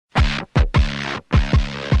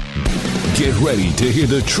Get ready to hear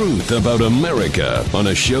the truth about America on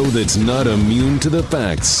a show that's not immune to the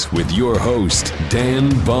facts with your host, Dan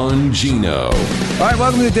Bongino. All right,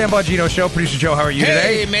 welcome to the Dan Bongino Show. Producer Joe, how are you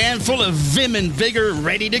today? Hey, man, full of vim and vigor,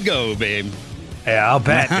 ready to go, babe. Yeah, I'll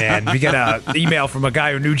bet, man. We got an email from a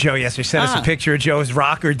guy who knew Joe yesterday. Sent us a picture of Joe's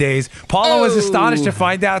rocker days. Paula was astonished to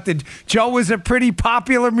find out that Joe was a pretty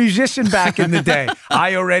popular musician back in the day.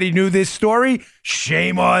 I already knew this story.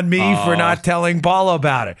 Shame on me for not telling Paula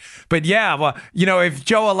about it. But yeah, well, you know, if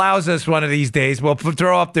Joe allows us one of these days, we'll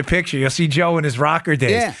throw up the picture. You'll see Joe in his rocker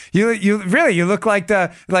days. Yeah. You look like the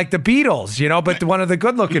Beatles, you know, but one of the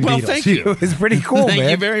good-looking Beatles. Thank you. It's pretty cool, man. Thank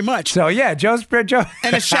you very much. So yeah, Joe.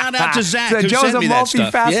 And a shout out to Zach. So who Joe's sent a me that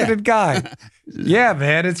stuff. multifaceted guy. Yeah,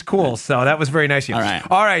 man, it's cool. So that was very nice of you.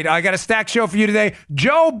 All right, I got a stacked show for you today.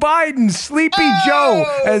 Joe Biden, Sleepy Joe,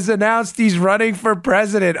 has announced he's running for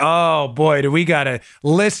president. Oh, boy, do we got a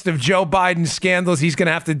list of Joe Biden scandals he's going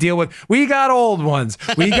to have to deal with. We got old ones.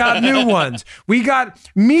 We got new ones. We got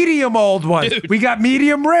medium old ones. Dude. We got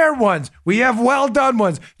medium rare ones. We have well-done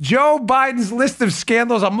ones. Joe Biden's list of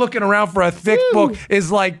scandals, I'm looking around for a thick book,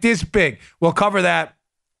 is like this big. We'll cover that.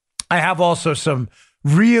 I have also some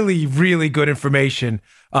really, really good information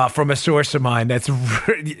from a source of mine that's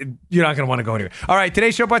you're not going to want to go anywhere. All right,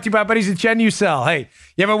 today's show brought to you by buddies at Genucel. Hey,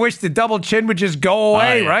 you ever wish the double chin would just go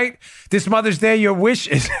away, right? This Mother's Day, your wish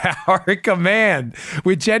is our command.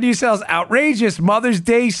 With Genucel's outrageous Mother's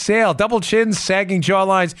Day sale, double chins, sagging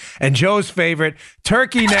jawlines, and Joe's favorite,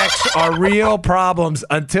 turkey necks are real problems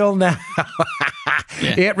until now.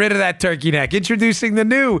 Get rid of that turkey neck. Introducing the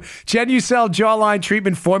new Genucel jawline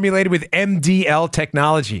treatment formulated with MDL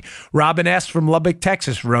technology. Robin S. from Lubbock,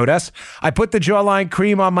 Texas wrote us, I put the jawline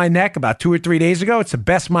cream on my neck about 2 or 3 days ago. It's the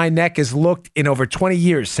best my neck has looked in over 20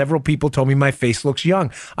 years. Several people told me my face looks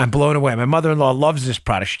young. I'm blown away. My mother-in-law loves this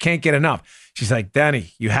product. She can't get enough. She's like,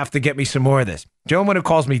 Danny, you have to get me some more of this. Gentleman who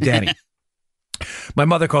calls me Danny. My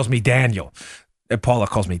mother calls me Daniel. Paula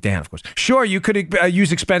calls me Dan, of course. Sure, you could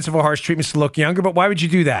use expensive or harsh treatments to look younger, but why would you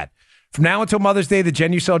do that? From now until Mother's Day, the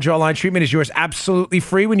Genucel jawline treatment is yours absolutely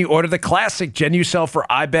free when you order the classic Genucel for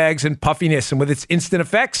eye bags and puffiness. And with its instant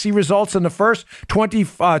effects, see results in the first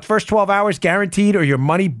 12 hours guaranteed or your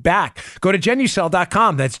money back. Go to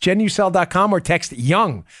Genucel.com. That's Genucel.com or text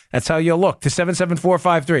YOUNG. That's how you'll look to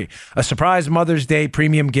 77453. A surprise Mother's Day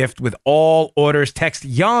premium gift with all orders. Text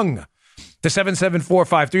YOUNG to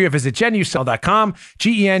 77453 or visit Genucel.com.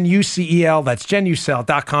 Genucel. That's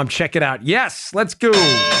Genucel.com. Check it out. Yes, let's go.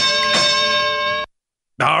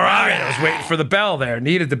 All right. I was waiting for the bell there.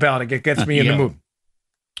 Needed the bell to gets me in the mood.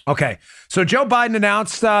 Okay. So Joe Biden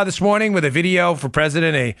announced this morning with a video for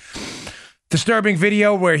president, a disturbing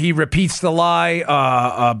video where he repeats the lie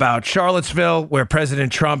about Charlottesville, where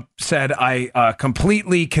President Trump said, I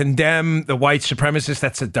completely condemn the white supremacists.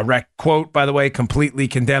 That's a direct quote, by the way, completely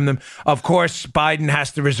condemn them. Of course, Biden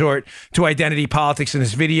has to resort to identity politics in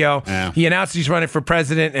this video. Yeah. He announced he's running for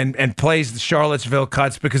president and plays the Charlottesville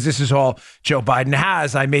cuts because this is all Joe Biden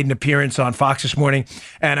has. I made an appearance on Fox this morning,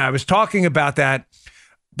 and I was talking about that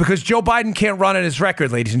because Joe Biden can't run on his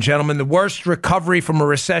record, ladies and gentlemen. The worst recovery from a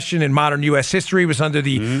recession in modern U.S. history was under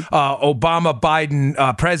the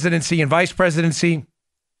Obama-Biden presidency and vice presidency.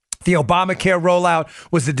 The Obamacare rollout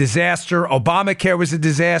was a disaster. Obamacare was a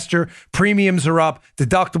disaster. Premiums are up.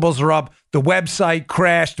 Deductibles are up. The website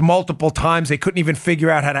crashed multiple times. They couldn't even figure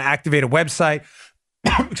out how to activate a website.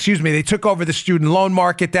 Excuse me, they took over the student loan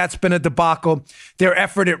market. That's been a debacle. Their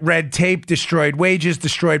effort at red tape destroyed wages,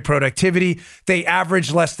 destroyed productivity. They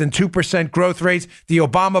averaged less than 2% growth rates. The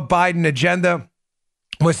Obama-Biden agenda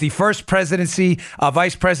was the first presidency,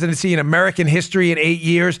 vice presidency in American history in 8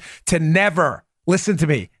 years to never, listen to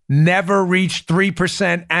me, never reach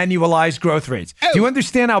 3% annualized growth rates. Do you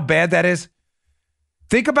understand how bad that is?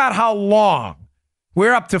 Think about how long.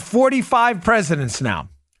 We're up to 45 presidents now.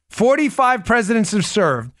 45 presidents have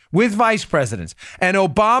served with vice presidents, and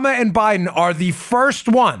Obama and Biden are the first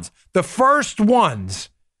ones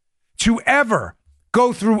to ever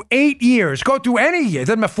go through 8 years, go through any year,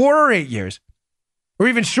 doesn't matter, 4 or 8 years, or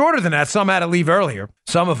even shorter than that. Some had to leave earlier.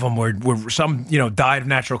 Some of them were some, died of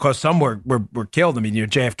natural cause. Some were killed. I mean,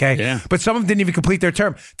 JFK, but some of them didn't even complete their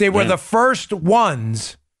term. They were the first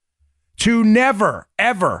ones to never,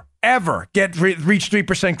 ever reach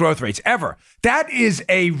 3% growth rates, ever. That is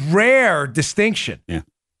a rare distinction. Yeah.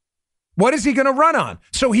 What is he going to run on?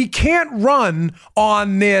 So he can't run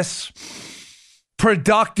on this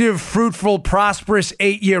productive, fruitful, prosperous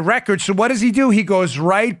 8-year record. So what does he do? He goes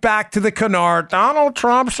right back to the canard. Donald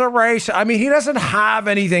Trump's a racist. I mean, he doesn't have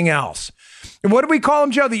anything else. And what do we call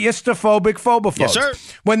them, Joe? The istophobic phobophobes. Yes, sir.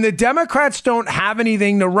 When the Democrats don't have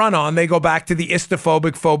anything to run on, they go back to the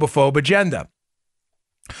istophobic phobophobe agenda.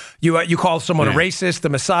 You call someone a racist, a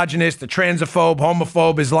misogynist, a transphobe,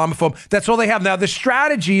 homophobe, Islamophobe. That's all they have. Now, the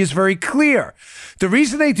strategy is very clear. The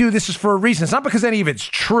reason they do this is for a reason. It's not because any of it's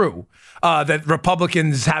true that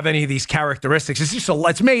Republicans have any of these characteristics. It's just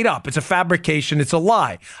it's made up. It's a fabrication. It's a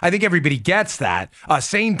lie. I think everybody gets that.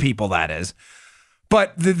 Sane people, that is.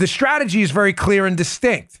 But the strategy is very clear and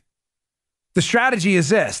distinct. The strategy is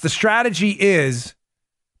this. The strategy is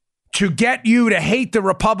to get you to hate the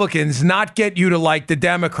Republicans, not get you to like the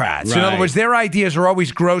Democrats. Right. In other words, their ideas are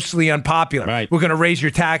always grossly unpopular. Right. We're going to raise your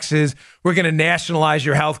taxes. We're going to nationalize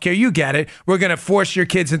your health care. You get it. We're going to force your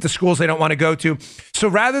kids into schools they don't want to go to. So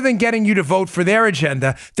rather than getting you to vote for their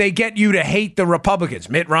agenda, they get you to hate the Republicans.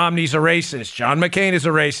 Mitt Romney's a racist. John McCain is a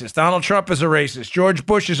racist. Donald Trump is a racist. George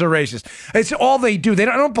Bush is a racist. It's all they do. I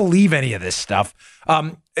don't believe any of this stuff.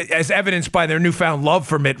 As evidenced by their newfound love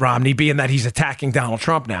for Mitt Romney, being that he's attacking Donald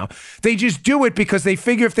Trump now. They just do it because they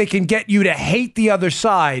figure if they can get you to hate the other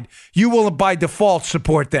side, you will by default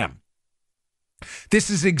support them. This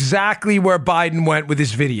is exactly where Biden went with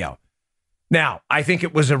his video. Now, I think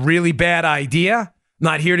it was a really bad idea.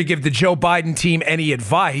 Not here to give the Joe Biden team any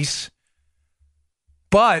advice,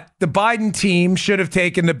 but the Biden team should have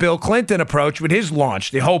taken the Bill Clinton approach with his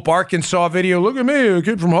launch. The Hope, Arkansas video. Look at me, a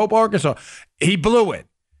kid from Hope, Arkansas. He blew it.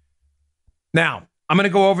 Now, I'm going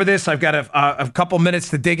to go over this. I've got a couple minutes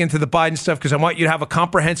to dig into the Biden stuff because I want you to have a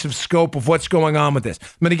comprehensive scope of what's going on with this.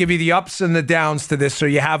 I'm going to give you the ups and the downs to this so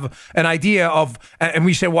you have an idea of, and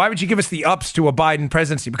we say, why would you give us the ups to a Biden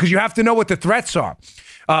presidency? Because you have to know what the threats are.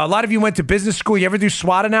 A lot of you went to business school. You ever do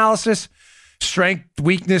SWOT analysis? Strength,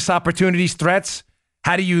 weakness, opportunities, threats.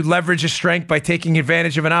 How do you leverage a strength by taking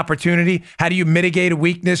advantage of an opportunity? How do you mitigate a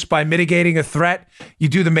weakness by mitigating a threat? You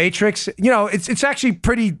do the matrix. You know, it's actually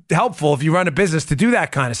pretty helpful if you run a business to do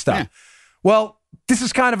that kind of stuff. Yeah. Well, this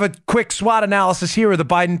is kind of a quick SWOT analysis here of the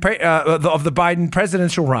Biden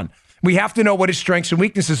presidential run. We have to know what his strengths and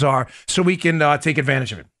weaknesses are so we can take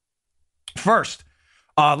advantage of it. First,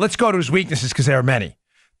 let's go to his weaknesses because there are many.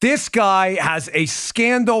 This guy has a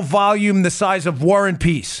scandal volume the size of War and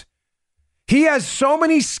Peace. He has so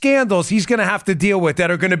many scandals he's going to have to deal with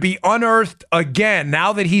that are going to be unearthed again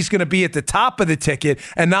now that he's going to be at the top of the ticket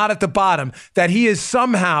and not at the bottom, that he is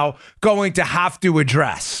somehow going to have to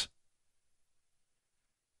address.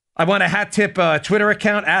 I want to hat tip a Twitter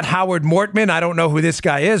account at Howard Mortman. I don't know who this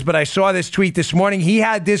guy is, but I saw this tweet this morning. He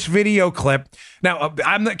had this video clip. Now,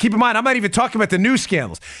 keep in mind, I'm not even talking about the new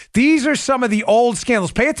scandals. These are some of the old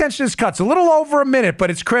scandals. Pay attention to this cut. It's a little over a minute,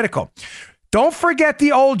 but it's critical. Don't forget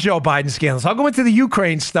the old Joe Biden scandals. I'll go into the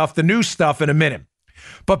Ukraine stuff, the new stuff in a minute.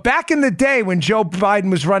 But back in the day when Joe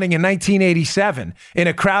Biden was running in 1987 in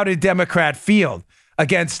a crowded Democrat field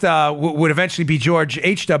against would eventually be George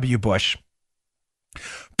H.W. Bush,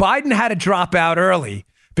 Biden had to drop out early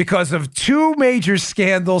because of two major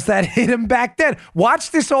scandals that hit him back then.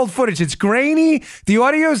 Watch this old footage. It's grainy. The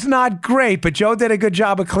audio's not great, but Joe did a good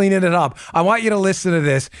job of cleaning it up. I want you to listen to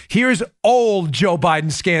this. Here's old Joe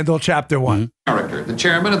Biden scandal, chapter 1. Character. The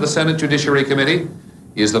chairman of the Senate Judiciary Committee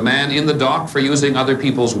is the man in the dock for using other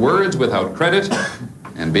people's words without credit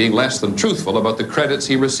and being less than truthful about the credits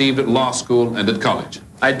he received at law school and at college.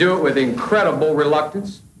 I do it with incredible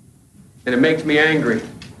reluctance, and it makes me angry.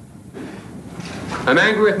 I'm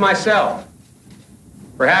angry with myself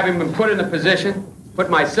for having been put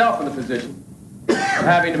myself in the position of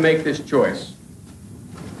having to make this choice.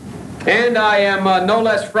 And I am no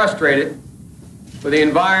less frustrated with the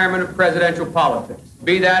environment of presidential politics.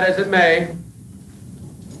 Be that as it may,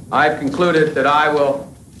 I've concluded that I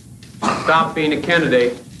will stop being a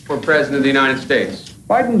candidate for president of the United States.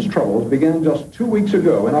 Biden's troubles began just 2 weeks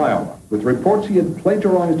ago in Iowa with reports he had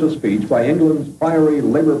plagiarized a speech by England's fiery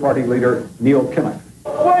Labour Party leader, Neil Kinnock.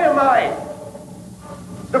 Why am I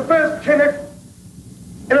the first Kinnock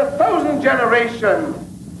in 1,000 generations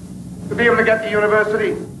to be able to get to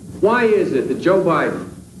university? Why is it that Joe Biden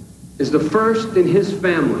is the first in his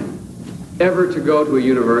family ever to go to a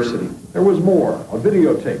university? There was more. A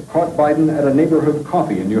videotape caught Biden at a neighborhood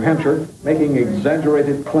coffee in New Hampshire making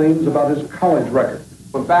exaggerated claims about his college record.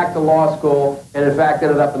 Went back to law school and in fact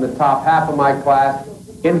ended up in the top half of my class.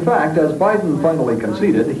 In fact, as Biden finally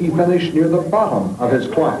conceded, he finished near the bottom of his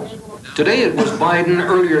class. Today it was Biden,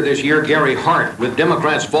 earlier this year Gary Hart. With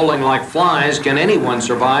Democrats falling like flies, can anyone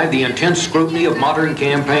survive the intense scrutiny of modern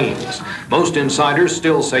campaigns? Most insiders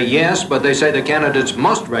still say yes, but they say the candidates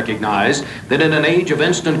must recognize that in an age of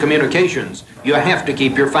instant communications, you have to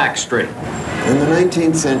keep your facts straight. In the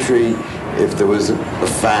 19th century, if there was a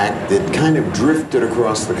fact that kind of drifted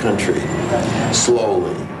across the country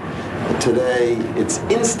slowly. Today, it's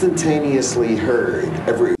instantaneously heard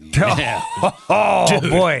every. Oh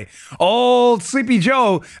boy. Old Sleepy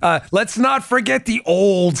Joe. Let's not forget the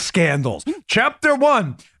old scandals. Chapter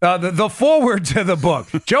 1, the foreword to the book.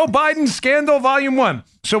 Joe Biden Scandal, Volume 1.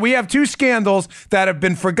 So we have 2 scandals that have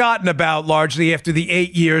been forgotten about largely after the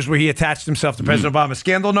 8 years where he attached himself to President Obama.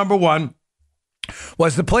 Scandal number 1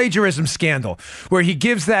 was the plagiarism scandal, where he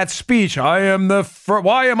gives that speech, why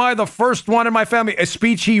am I the first one in my family? A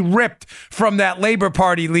speech he ripped from that Labor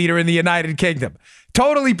Party leader in the United Kingdom.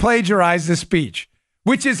 Totally plagiarized the speech,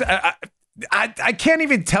 which is, I can't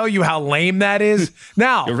even tell you how lame that is.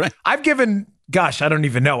 Now, right. I've given, gosh, I don't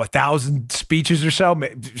even know, 1,000 speeches or so,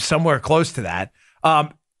 somewhere close to that.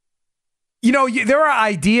 You know, there are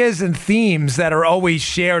ideas and themes that are always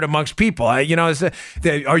shared amongst people. You know,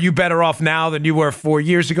 are you better off now than you were 4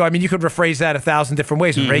 years ago? I mean, you could rephrase that 1,000 different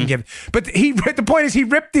ways. But the point is, he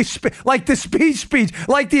ripped the speech,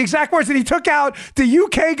 like the exact words, and he took out the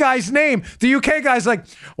UK guy's name. The UK guy's like,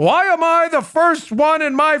 why am I the first one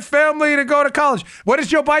in my family to go to college? What does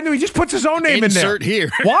Joe Biden do? He just puts his own name in there. Insert here.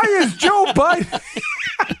 Why is Joe Biden...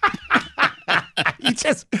 He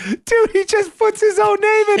just puts his own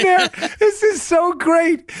name in there. This is so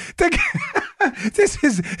great. This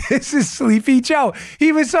is Sleepy Joe.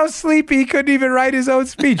 He was so sleepy he couldn't even write his own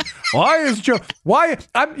speech. Why is Joe?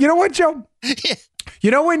 You know what, Joe?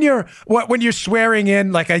 You know when you're swearing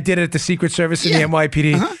in, like I did at the Secret Service in the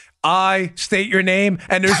NYPD. I state your name,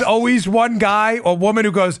 and there's always one guy or woman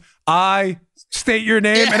who goes, I state your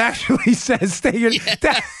name, and actually says state your name.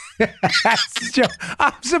 That's Joe.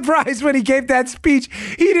 I'm surprised when he gave that speech,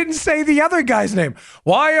 he didn't say the other guy's name.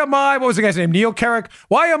 Why am I? What was the guy's name? Neil Carrick.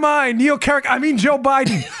 Why am I Neil Carrick? I mean Joe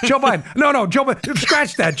Biden. Joe Biden. No, Joe Biden.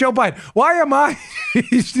 Scratch that. Joe Biden. Why am I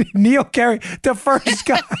Neil Carrick, the first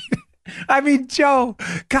guy? I mean, Joe,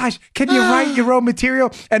 gosh, can you write your own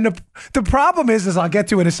material? And the problem is, as I'll get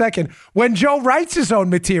to in a second, when Joe writes his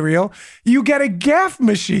own material, you get a gaffe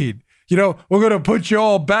machine. You know, we're going to put you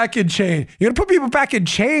all back in chains. You're going to put people back in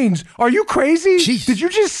chains? Are you crazy? Jeez. Did you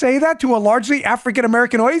just say that to a largely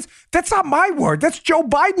African-American audience? That's not my word. That's Joe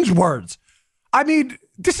Biden's words. I mean,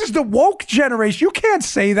 this is the woke generation. You can't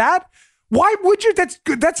say that. Why would you?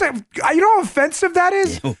 You know how offensive that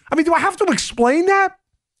is? I mean, do I have to explain that?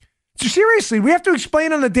 Seriously, we have to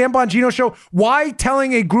explain on the Dan Bongino show why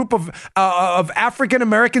telling a group of African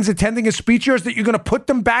Americans attending a speech yours that you're going to put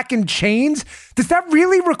them back in chains? Does that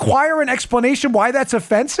really require an explanation why that's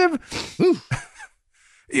offensive?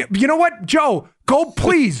 You know what, Joe?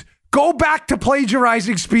 Please go back to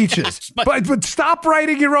plagiarizing speeches, but stop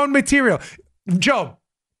writing your own material, Joe.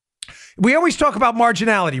 We always talk about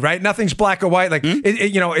marginality, right? Nothing's black or white. Like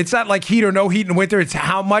it's not like heat or no heat in winter. It's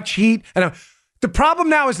how much heat and. The problem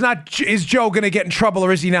now is not, is Joe going to get in trouble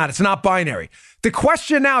or is he not? It's not binary. The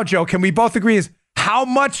question now, Joe, can we both agree is how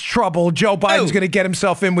much trouble Joe Biden's going to get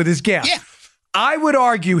himself in with his gaffe? Yeah. I would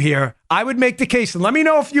argue here, I would make the case, and let me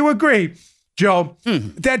know if you agree, Joe,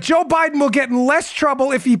 that Joe Biden will get in less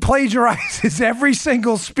trouble if he plagiarizes every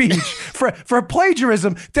single speech for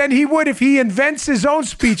plagiarism than he would if he invents his own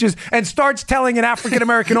speeches and starts telling an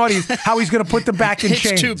African-American audience how he's going to put them back in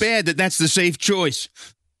chains. It's too bad that's the safe choice.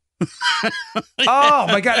 Oh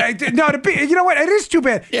my God! No, you know what? It is too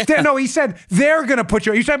bad. Yeah. No, he said they're going to put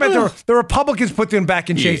you. You're talking about the Republicans put them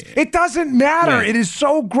back in chains. Yeah. It doesn't matter. Right. It is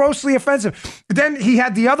so grossly offensive. Then he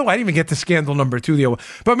had the other one. I didn't even get to scandal number 2. The other one,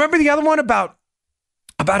 but remember the other one about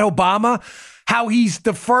Obama, how he's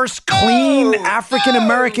the first clean African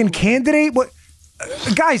American candidate. What,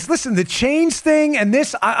 guys? Listen, the chains thing and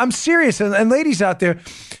this. I'm serious, and ladies out there.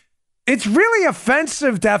 It's really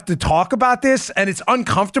offensive to have to talk about this, and it's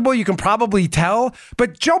uncomfortable. You can probably tell.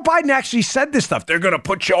 But Joe Biden actually said this stuff. They're going to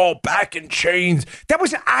put you all back in chains. That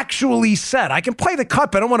was actually said. I can play the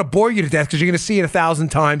cut, but I don't want to bore you to death because you're going to see it 1,000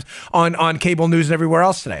 times on cable news and everywhere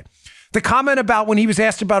else today. The comment about when he was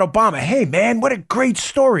asked about Obama, hey, man, what a great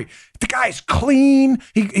story. The guy's clean.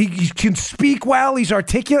 He can speak well. He's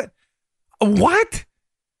articulate. What?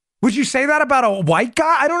 Would you say that about a white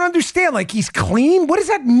guy? I don't understand. Like, he's clean? What does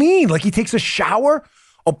that mean? Like, he takes a shower?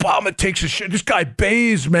 Obama takes a shower. This guy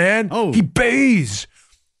bathes, man. Oh. He bathes.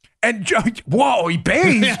 And, whoa, he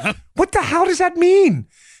bathes? Yeah. What the hell does that mean?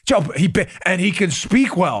 And he can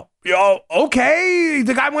speak well. Okay.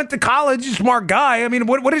 The guy went to college, a smart guy. I mean,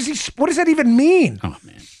 what does that even mean? Oh,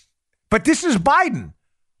 man. But this is Biden.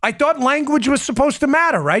 I thought language was supposed to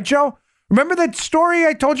matter, right, Joe? Remember that story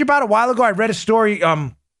I told you about a while ago? I read a story,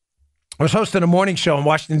 I was hosting a morning show in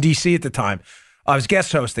Washington, D.C. at the time. I was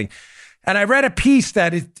guest hosting. And I read a piece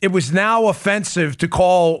that it was now offensive to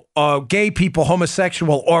call gay people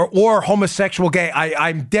homosexual or homosexual gay.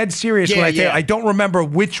 I'm dead serious when I tell you. I don't remember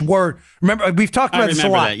which word. Remember, we've talked about this a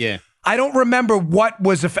lot. That, I don't remember what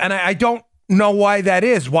was, and I don't know why that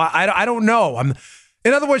is. Why I don't know.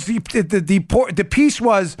 In other words, the piece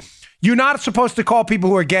was, you're not supposed to call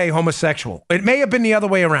people who are gay homosexual. It may have been the other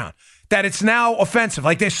way around. That it's now offensive.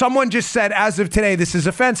 Like someone just said, as of today, this is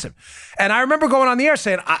offensive. And I remember going on the air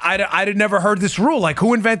saying, I'd never heard this rule. Like,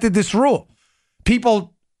 who invented this rule?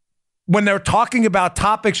 People, when they're talking about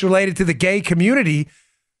topics related to the gay community,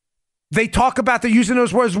 they talk about they're using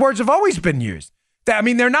those words. Words have always been used. I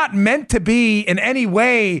mean, they're not meant to be in any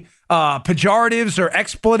way pejoratives or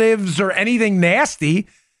expletives or anything nasty.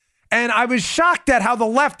 And I was shocked at how the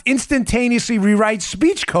left instantaneously rewrites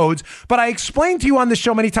speech codes, but I explained to you on the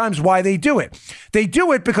show many times why they do it. They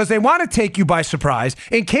do it because they want to take you by surprise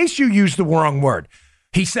in case you use the wrong word.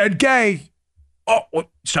 He said gay. Oh,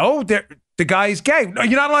 so the guy is gay. No,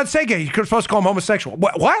 you're not allowed to say gay. You're supposed to call him homosexual.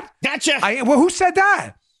 What? Gotcha. Who said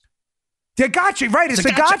that? Yeah, gotcha. Right, it's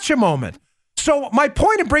a gotcha moment. So my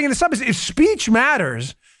point in bringing this up is if speech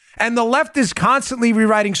matters, and the left is constantly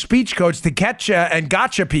rewriting speech codes to get you and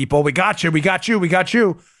gotcha people. We got you, we got you, we got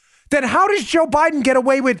you. Then how does Joe Biden get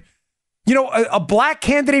away with, a black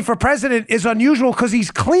candidate for president is unusual because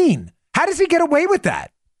he's clean. How does he get away with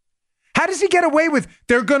that? How does he get away with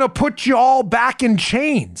they're going to put you all back in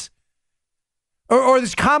chains? Or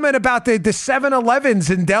this comment about the 7-Elevens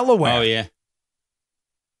in Delaware. Oh, yeah.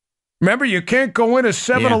 Remember, you can't go in a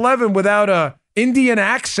 7-Eleven without a Indian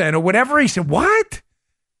accent or whatever. He said, what?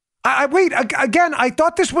 Wait, again, I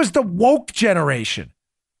thought this was the woke generation.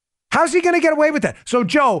 How's he going to get away with that? So,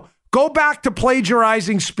 Joe, go back to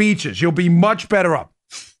plagiarizing speeches. You'll be much better up.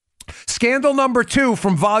 Scandal number 2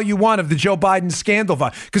 from volume 1 of the Joe Biden scandal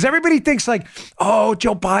file. Because everybody thinks like, oh,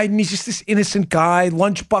 Joe Biden, he's just this innocent guy,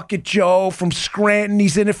 lunch bucket Joe from Scranton.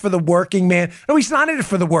 He's in it for the working man. No, he's not in it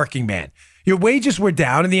for the working man. Your wages were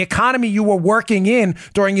down and the economy you were working in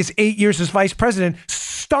during his 8 years as vice president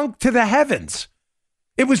stunk to the heavens.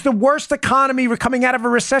 It was the worst economy coming out of a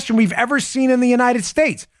recession we've ever seen in the United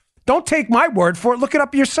States. Don't take my word for it. Look it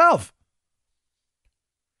up yourself.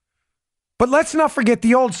 But let's not forget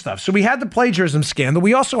the old stuff. So we had the plagiarism scandal.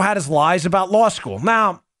 We also had his lies about law school.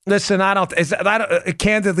 Now, listen,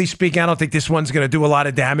 candidly speaking, I don't think this one's going to do a lot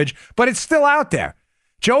of damage, but it's still out there.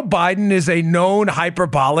 Joe Biden is a known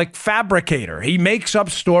hyperbolic fabricator. He makes up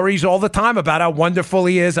stories all the time about how wonderful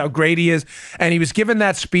he is, how great he is. And he was given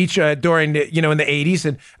that speech during, in the 80s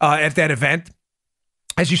and at that event,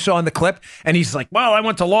 as you saw in the clip. And he's like, well, I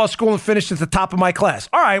went to law school and finished at the top of my class.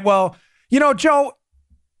 All right, well, Joe,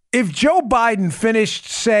 if Joe Biden finished,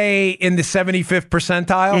 say, in the 75th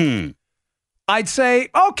percentile, I'd say,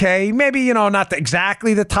 okay, maybe, not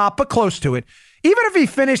exactly the top, but close to it. Even if he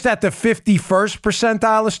finished at the 51st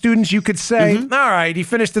percentile of students, you could say, all right, he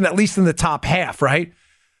finished at least in the top half, right?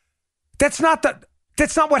 That's not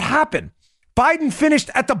what happened. Biden finished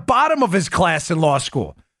at the bottom of his class in law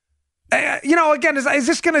school. Again, is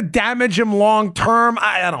this going to damage him long term?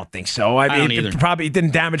 I don't think so. I mean, it probably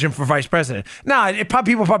didn't damage him for vice president. No,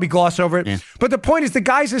 people probably gloss over it. Yeah. But the point is, the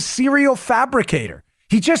guy's a serial fabricator.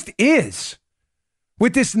 He just is.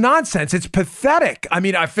 With this nonsense, it's pathetic. I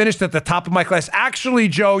mean, I finished at the top of my class. Actually,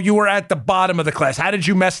 Joe, you were at the bottom of the class. How did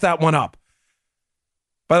you mess that one up?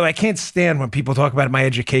 By the way, I can't stand when people talk about my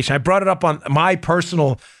education. I brought it up on my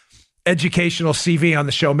personal educational CV on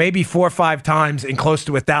the show, maybe 4 or 5 times in close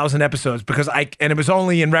to 1,000 episodes, and it was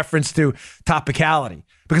only in reference to topicality,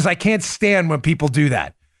 because I can't stand when people do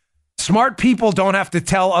that. Smart people don't have to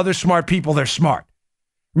tell other smart people they're smart.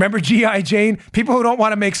 Remember G.I. Jane? People who don't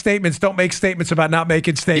want to make statements don't make statements about not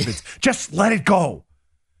making statements. Just let it go.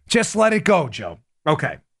 Just let it go, Joe.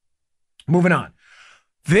 Okay. Moving on.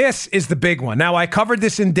 This is the big one. Now, I covered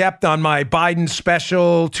this in depth on my Biden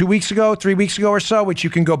special 3 weeks ago or so, which you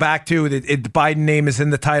can go back to. The Biden name is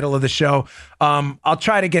in the title of the show. I'll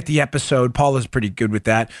try to get the episode. Paula's pretty good with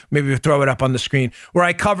that. Maybe we'll throw it up on the screen, where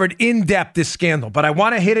I covered in depth this scandal. But I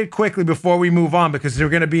want to hit it quickly before we move on, because they're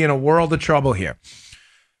going to be in a world of trouble here.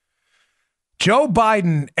 Joe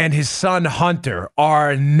Biden and his son Hunter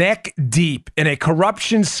are neck deep in a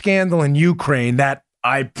corruption scandal in Ukraine that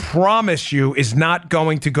I promise you is not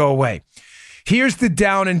going to go away. Here's the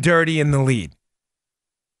down and dirty in the lead.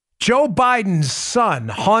 Joe Biden's son,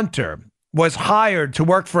 Hunter, was hired to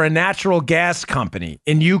work for a natural gas company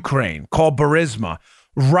in Ukraine called Burisma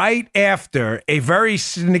right after a very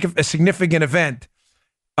significant event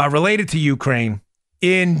related to Ukraine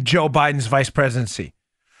in Joe Biden's vice presidency.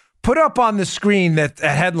 Put up on the screen a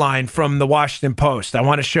headline from the Washington Post. I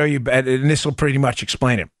want to show you, and this will pretty much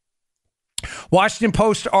explain it. Washington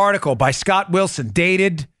Post article by Scott Wilson,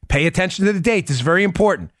 dated, pay attention to the date, this is very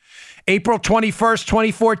important, April 21st,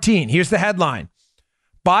 2014. Here's the headline.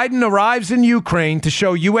 Biden arrives in Ukraine to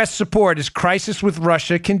show U.S. support as crisis with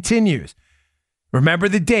Russia continues. Remember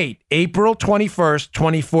the date, April 21st,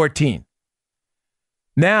 2014.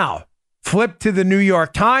 Now, flip to the New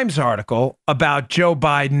York Times article about Joe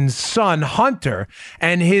Biden's son, Hunter,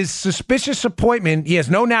 and his suspicious appointment. He has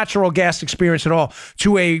no natural gas experience at all,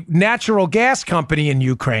 to a natural gas company in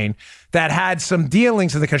Ukraine that had some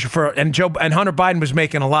dealings in the country and Hunter Biden was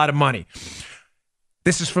making a lot of money.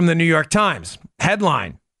 This is from the New York Times.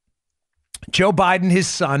 Headline, Joe Biden, his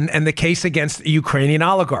son, and the case against the Ukrainian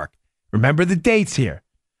oligarch. Remember the dates here.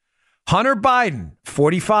 Hunter Biden,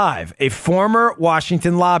 45, a former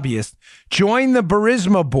Washington lobbyist, joined the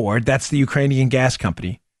Burisma board, that's the Ukrainian gas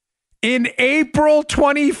company, in April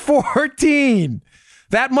 2014.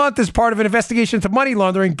 That month, as part of an investigation into money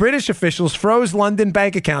laundering, British officials froze London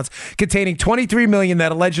bank accounts containing $23 million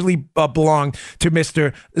that allegedly belonged to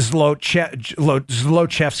Mr.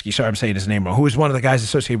 Zlochevsky. Sorry, I'm saying his name wrong. Who was one of the guys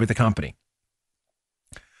associated with the company.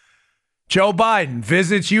 Joe Biden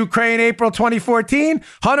visits Ukraine April 2014.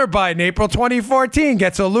 Hunter Biden, April 2014,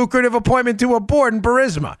 gets a lucrative appointment to a board in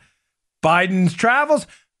Burisma. Biden's travels,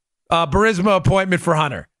 Burisma appointment for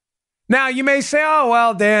Hunter. Now, you may say, oh,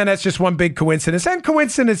 well, Dan, that's just one big coincidence. And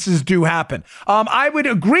coincidences do happen. I would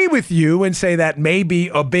agree with you and say that may be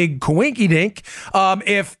a big coinky-dink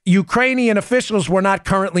if Ukrainian officials were not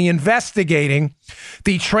currently investigating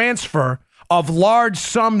the transfer of large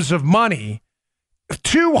sums of money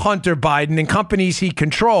to Hunter Biden and companies he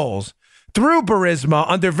controls through Burisma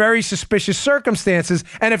under very suspicious circumstances,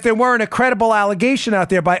 and if there weren't a credible allegation out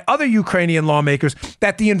there by other Ukrainian lawmakers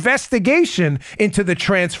that the investigation into the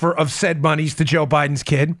transfer of said monies to Joe Biden's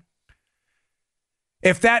kid,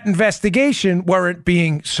 if that investigation weren't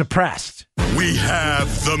being suppressed. We have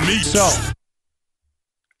the meat. So,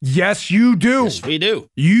 yes, you do. Yes, we do.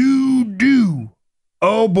 You do.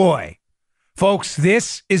 Oh, boy. Folks,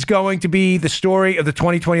 this is going to be the story of the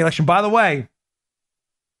 2020 election. By the way,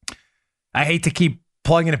 I hate to keep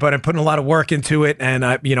plugging it, but I'm putting a lot of work into it, and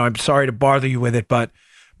I'm sorry to bother you with it, but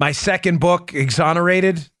my second book,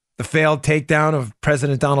 Exonerated, The Failed Takedown of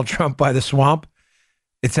President Donald Trump by the Swamp,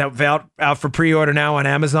 it's out for pre-order now on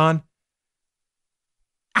Amazon,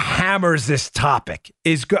 hammers this topic.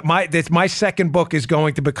 My second book is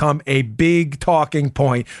going to become a big talking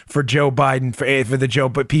point for Joe Biden, for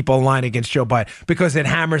the people aligned against Joe Biden, because it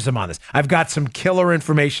hammers them on this. I've got some killer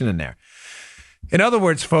information in there. In other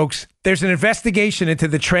words, folks, there's an investigation into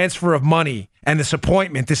the transfer of money and this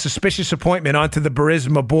suspicious appointment onto the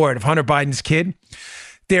Burisma board of Hunter Biden's kid.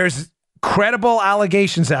 There's credible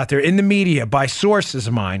allegations out there in the media by sources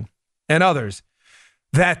of mine and others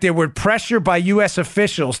that there were pressure by U.S.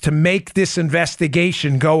 officials to make this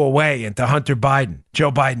investigation go away into Hunter Biden,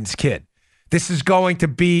 Joe Biden's kid. This is going to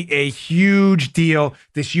be a huge deal.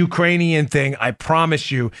 This Ukrainian thing, I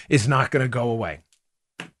promise you, is not going to go away.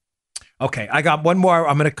 Okay, I got one more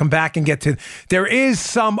I'm going to come back and get to. There is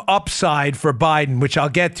some upside for Biden, which I'll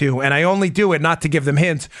get to, and I only do it not to give them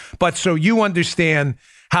hints, but so you understand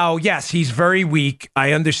how, yes, he's very weak.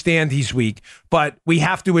 I understand he's weak, but we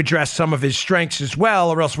have to address some of his strengths as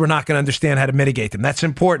well, or else we're not going to understand how to mitigate them. That's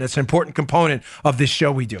important. That's an important component of this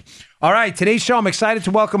show we do. All right, today's show, I'm excited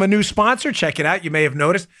to welcome a new sponsor. Check it out. You may have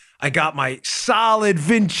noticed I got my solid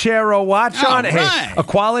Vincero watch on. Right. Hey, a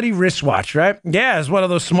quality wristwatch, right? Yeah, it's one of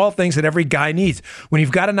those small things that every guy needs. When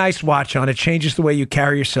you've got a nice watch on, it changes the way you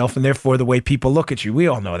carry yourself and therefore the way people look at you. We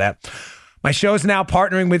all know that. My show is now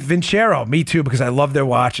partnering with Vincero. Me too, because I love their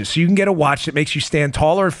watches. So you can get a watch that makes you stand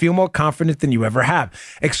taller and feel more confident than you ever have.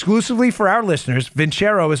 Exclusively for our listeners,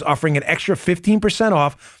 Vincero is offering an extra 15%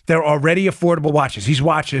 off their already affordable watches. These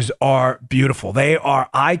watches are beautiful. They are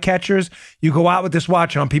eye catchers. You go out with this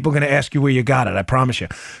watch on, people are going to ask you where you got it. I promise you.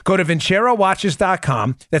 Go to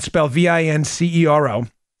VinceroWatches.com. That's spelled VINCERO.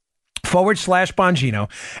 /Bongino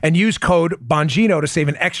and use code Bongino to save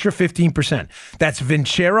an extra 15%. That's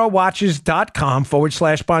VinceroWatches.com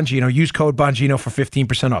 /Bongino. Use code Bongino for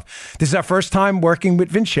 15% off. This is our first time working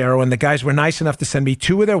with Vincero, and the guys were nice enough to send me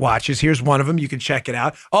 2 of their watches. Here's one of them. You can check it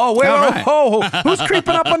out. Oh, wait, who's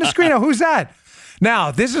creeping up on the screen? Who's that? Now,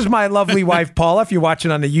 this is my lovely wife, Paula. If you're watching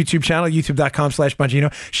on the YouTube channel, youtube.com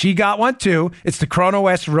 /Bongino. She got one too. It's the Chrono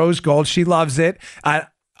S Rose Gold. She loves it.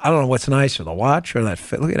 I don't know what's nicer, the watch or that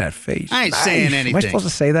look at that face. I ain't saying anything. Am I supposed to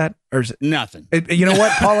say that? Or is it nothing? You know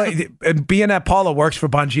what, Paula? Being that Paula works for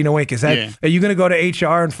Bongino Inc., is that, yeah. Are you going to go to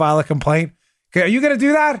HR and file a complaint? Okay, are you going to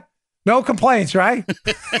do that? No complaints, right?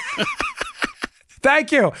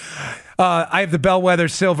 Thank you. I have the Bellwether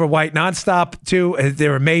Silver White Nonstop too.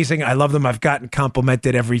 They're amazing. I love them. I've gotten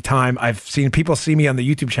complimented every time. I've seen people see me on the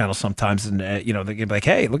YouTube channel sometimes, and they can be like,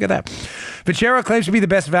 "Hey, look at that." Vincero claims to be the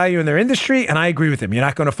best value in their industry, and I agree with him. You're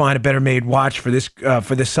not going to find a better made watch for this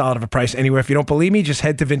solid of a price anywhere. If you don't believe me, just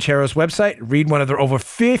head to Vincero's website, read one of their over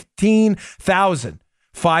 15,000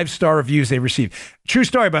 5-star reviews they received. True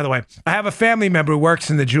story, by the way. I have a family member who works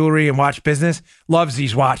in the jewelry and watch business, loves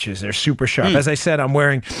these watches. They're super sharp. As I said, I'm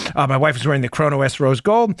wearing, my wife is wearing the Chrono S Rose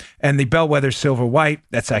Gold and the Bellwether Silver White.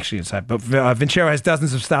 That's actually inside. But Vincero has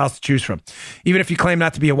dozens of styles to choose from. Even if you claim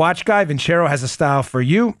not to be a watch guy, Vincero has a style for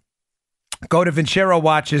you. Go to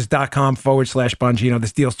VinceroWatches.com/Bongino.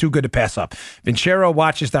 This deal's too good to pass up.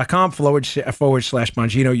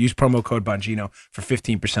 VinceroWatches.com/Bongino. Use promo code Bongino for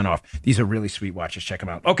 15% off. These are really sweet watches. Check them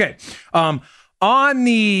out. Okay. On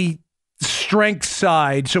the strength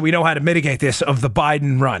side, so we know how to mitigate this, of the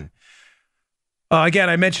Biden run. Again,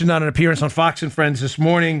 I mentioned on an appearance on Fox and Friends this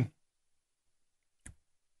morning,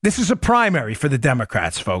 this is a primary for the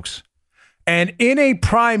Democrats, folks. And in a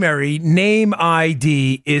primary, name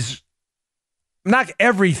ID is not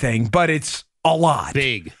everything, but it's a lot.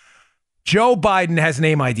 Big. Joe Biden has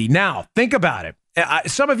name ID. Now, think about it.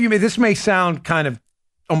 Some of you, this may sound kind of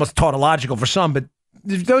almost tautological for some, but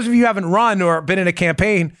those of you who haven't run or been in a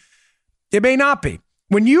campaign, it may not be.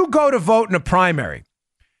 When you go to vote in a primary,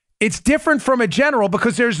 it's different from a general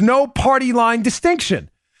because there's no party line distinction.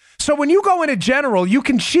 So when you go in a general, you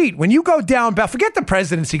can cheat. When you go down ballot, forget the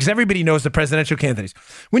presidency because everybody knows the presidential candidates.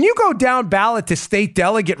 When you go down ballot to state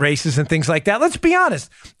delegate races and things like that, let's be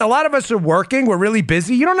honest. A lot of us are working. We're really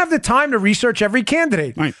busy. You don't have the time to research every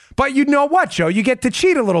candidate. Right. But you know what, Joe? You get to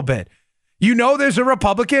cheat a little bit. You know there's a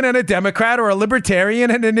Republican and a Democrat or a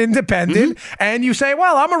Libertarian and an Independent, and you say,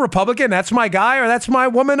 well, I'm a Republican. That's my guy or that's my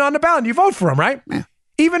woman on the ballot. And you vote for him, right? Yeah.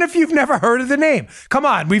 Even if you've never heard of the name. Come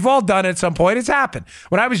on, we've all done it at some point. It's happened.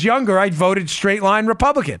 When I was younger, I voted straight line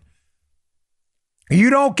Republican.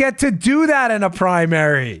 You don't get to do that in a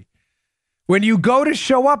primary. When you go to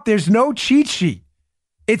show up, there's no cheat sheet.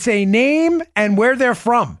 It's a name and where they're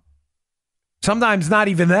from. Sometimes not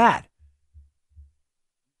even that.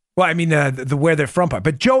 Well, I mean, the where they're from part.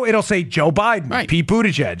 But Joe, it'll say Joe Biden, right. Pete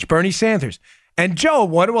Buttigieg, Bernie Sanders. And Joe,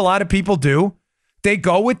 what do a lot of people do? They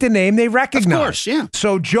go with the name they recognize. Of course, yeah.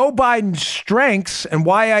 So Joe Biden's strengths and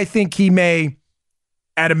why I think he may,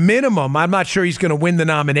 at a minimum, I'm not sure he's going to win the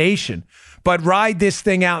nomination, but ride this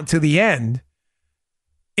thing out to the end,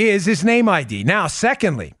 is his name ID. Now,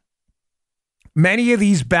 secondly, many of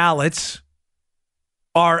these ballots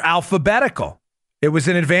are alphabetical. It was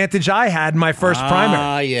an advantage I had in my first primary.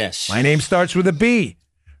 Ah, yes. My name starts with a B.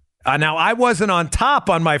 Now, I wasn't on top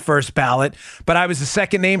on my first ballot, but I was the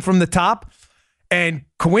second name from the top. And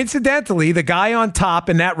coincidentally, the guy on top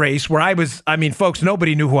in that race where I was, I mean, folks,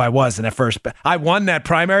 nobody knew who I was in that first. I won that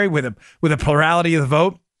primary with a plurality of the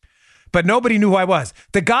vote, but nobody knew who I was.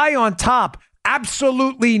 The guy on top,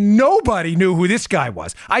 absolutely nobody knew who this guy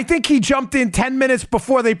was. I think he jumped in 10 minutes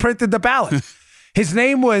before they printed the ballot. His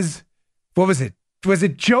name was, what was it? Was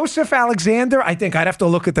it Joseph Alexander? I think I'd have to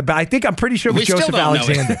look at the ballot. I'm pretty sure it was Joseph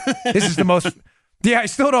Alexander. This is the most, I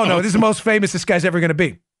still don't know. This is the most famous this guy's ever going to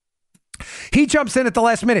be. He jumps in at the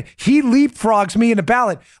last minute. He leapfrogs me in the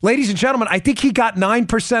ballot. Ladies and gentlemen, I think he got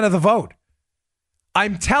 9% of the vote.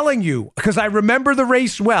 I'm telling you, because I remember the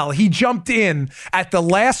race well. He jumped in at the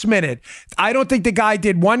last minute. I don't think the guy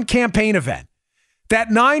did one campaign event. That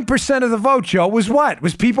 9% of the vote, Joe, was what?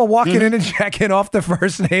 Was people walking in and checking off the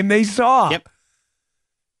first name they saw. Yep.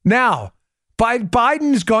 Now,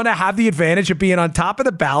 Biden's going to have the advantage of being on top of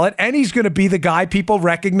the ballot, and he's going to be the guy people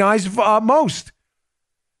recognize most.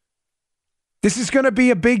 This is going to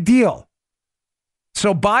be a big deal.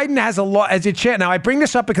 So Biden has a lot as a chance. Now, I bring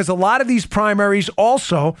this up because a lot of these primaries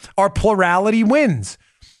also are plurality wins.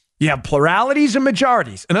 You have pluralities and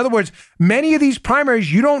majorities. In other words, many of these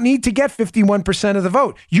primaries, you don't need to get 51% of the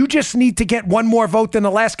vote. You just need to get one more vote than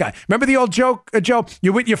the last guy. Remember the old joke, Joe?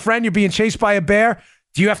 You're with your friend, you're being chased by a bear.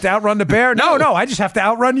 Do you have to outrun the bear? No, I just have to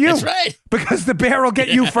outrun you. That's right. Because the bear will get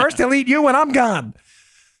you first. He'll eat you when I'm gone.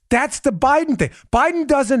 That's the Biden thing. Biden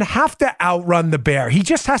doesn't have to outrun the bear. He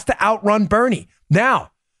just has to outrun Bernie.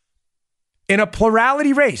 Now, in a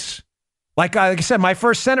plurality race, like I said, my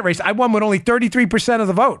first Senate race, I won with only 33% of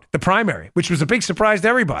the vote, the primary, which was a big surprise to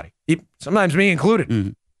everybody, sometimes me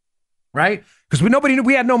included, right? Because nobody knew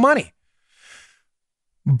we had no money.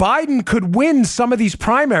 Biden could win some of these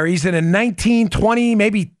primaries in a 19, 20,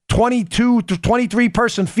 maybe 22 to 23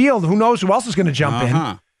 person field. Who knows who else is going to jump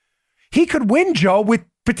in? He could win, Joe, with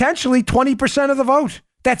potentially 20% of the vote.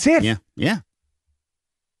 That's it. Yeah.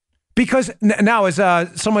 Because now, as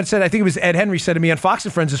someone said, I think it was Ed Henry said to me on Fox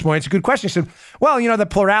and Friends this morning, it's a good question. He said, well, the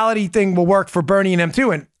plurality thing will work for Bernie and them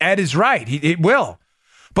too. And Ed is right. It will.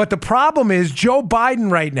 But the problem is Joe Biden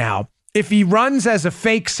right now, if he runs as a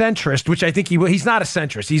fake centrist, which I think he will, he's not a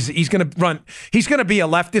centrist. He's going to run. He's going to be a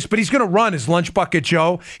leftist, but he's going to run as Lunch Bucket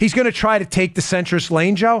Joe. He's going to try to take the centrist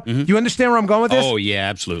lane, Joe. Mm-hmm. You understand where I'm going with this? Oh, yeah,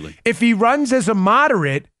 absolutely. If he runs as a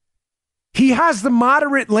moderate, he has the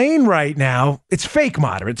moderate lane right now. It's fake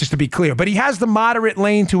moderate, just to be clear, but he has the moderate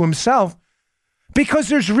lane to himself because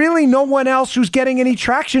there's really no one else who's getting any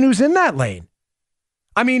traction who's in that lane.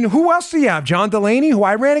 I mean, who else do you have? John Delaney, who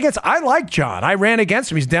I ran against? I like John. I ran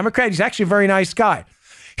against him. He's a Democrat. He's actually a very nice guy.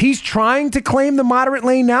 He's trying to claim the moderate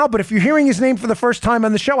lane now, but if you're hearing his name for the first time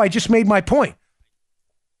on the show, I just made my point.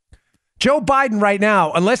 Joe Biden right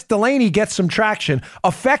now, unless Delaney gets some traction,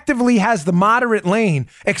 effectively has the moderate lane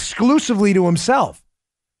exclusively to himself.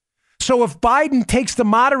 So if Biden takes the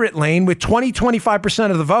moderate lane with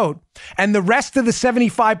 25% of the vote, and the rest of the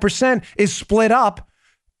 75% is split up,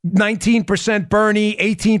 19% Bernie,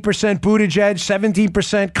 18% Buttigieg,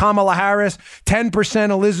 17% Kamala Harris, 10%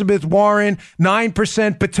 Elizabeth Warren,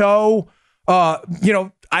 9% Beto.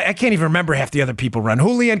 I can't even remember half the other people run.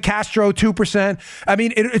 Julian Castro, 2%. I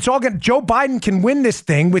mean, it's all good. Joe Biden can win this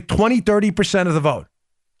thing with 30% of the vote.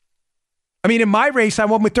 I mean, in my race, I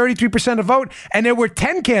won with 33% of the vote, and there were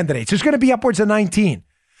 10 candidates. There's going to be upwards of 19.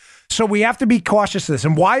 So we have to be cautious of this.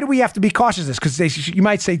 And why do we have to be cautious of this? Because you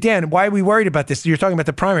might say, Dan, why are we worried about this? You're talking about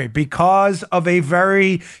the primary. Because of a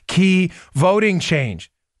very key voting change.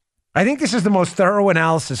 I think this is the most thorough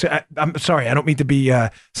analysis. I'm sorry, I don't mean to be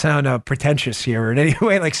sound pretentious here or in any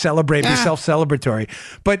way like be self-celebratory.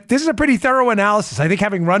 But this is a pretty thorough analysis. I think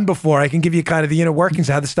having run before, I can give you kind of the inner workings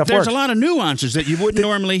of how this stuff works. There's a lot of nuances that you wouldn't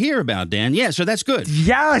normally hear about, Dan. Yeah, so that's good.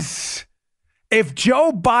 Yes. If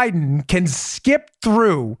Joe Biden can skip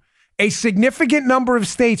through a significant number of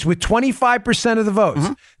states with 25% of the votes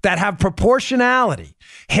that have proportionality,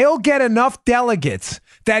 he'll get enough delegates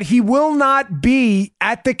that he will not be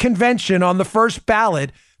at the convention on the first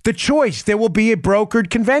ballot the choice. There will be a brokered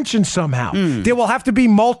convention somehow. There will have to be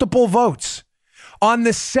multiple votes. On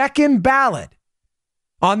the second ballot,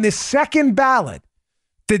 the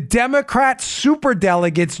Democrat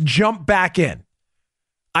superdelegates jump back in.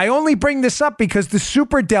 I only bring this up because the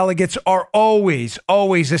superdelegates are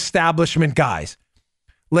always establishment guys.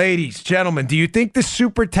 Ladies, gentlemen, do you think the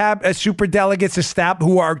superdelegates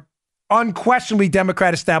who are unquestionably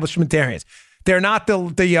Democrat establishmentarians, they're not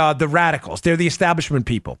the radicals, they're the establishment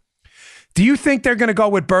people. Do you think they're going to go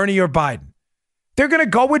with Bernie or Biden? They're going to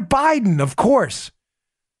go with Biden, of course.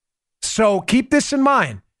 So keep this in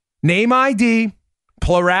mind. Name ID,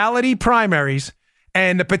 plurality primaries,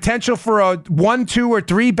 and the potential for a 1, 2, or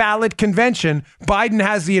 3 ballot convention, Biden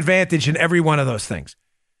has the advantage in every one of those things.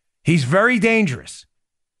 He's very dangerous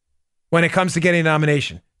when it comes to getting a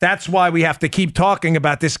nomination. That's why we have to keep talking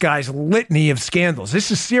about this guy's litany of scandals.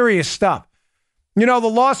 This is serious stuff. The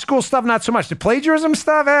law school stuff, not so much. The plagiarism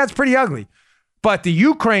stuff, it's pretty ugly. But the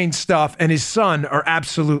Ukraine stuff and his son are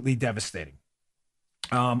absolutely devastating.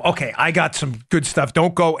 Okay, I got some good stuff.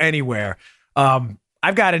 Don't go anywhere.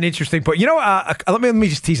 I've got an interesting point. Let me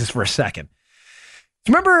just tease this for a second.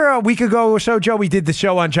 Remember a week ago or so, Joe, we did the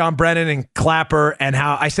show on John Brennan and Clapper and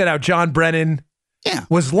how I said how John Brennan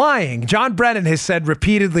was lying. John Brennan has said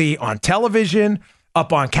repeatedly on television,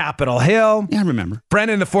 up on Capitol Hill. Yeah, I remember.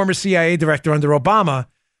 Brennan, the former CIA director under Obama,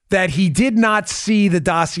 that he did not see the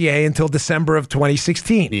dossier until December of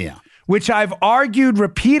 2016. Yeah. Which I've argued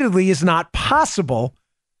repeatedly is not possible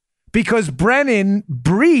because Brennan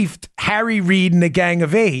briefed Harry Reid and the Gang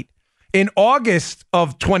of Eight in August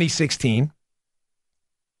of 2016.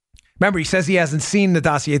 Remember, he says he hasn't seen the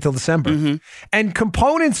dossier till December. Mm-hmm. And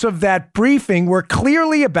components of that briefing were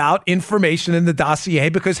clearly about information in the dossier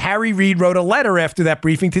because Harry Reid wrote a letter after that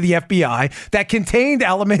briefing to the FBI that contained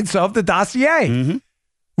elements of the dossier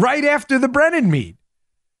right after the Brennan meet.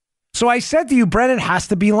 So I said to you, Brennan has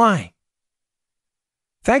to be lying.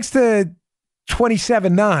 Thanks to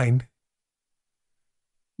 27-9,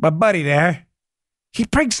 my buddy there, he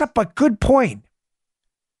brings up a good point.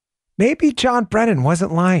 Maybe John Brennan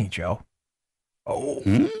wasn't lying, Joe. Oh,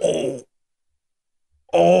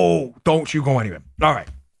 don't you go anywhere. All right.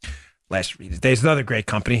 Last read. There's another great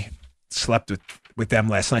company. Slept with with them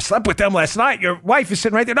last night. I slept with them last night. Your wife is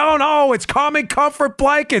sitting right there. No, it's Calming Comfort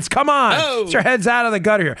blankets. Come on. Get your heads out of the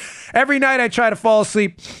gutter here. Every night I try to fall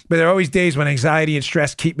asleep, but there are always days when anxiety and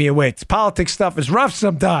stress keep me awake. This politics stuff is rough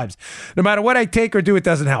sometimes. No matter what I take or do, it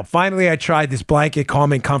doesn't help. Finally, I tried this blanket,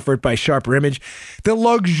 Calming Comfort by Sharper Image, the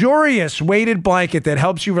luxurious weighted blanket that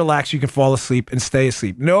helps you relax. You can fall asleep and stay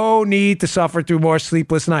asleep. No need to suffer through more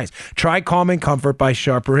sleepless nights. Try Calming Comfort by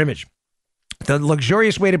Sharper Image. The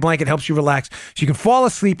luxurious weighted blanket helps you relax so you can fall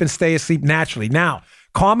asleep and stay asleep naturally. Now,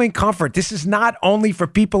 Calming Comfort. This is not only for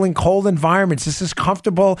people in cold environments. This is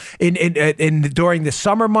comfortable in during the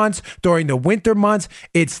summer months, during the winter months.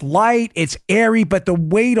 It's light, it's airy, but the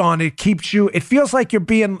weight on it keeps you. It feels like you're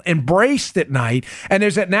being embraced at night. And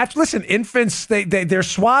there's that natural. Listen, infants they're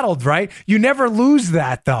swaddled, right? You never lose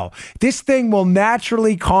that though. This thing will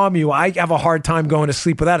naturally calm you. I have a hard time going to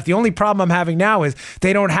sleep without it. The only problem I'm having now is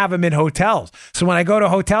they don't have them in hotels. So when I go to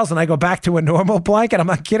hotels and I go back to a normal blanket, I'm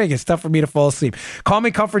not kidding. It's tough for me to fall asleep.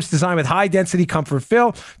 Calming Comfort's designed with high-density comfort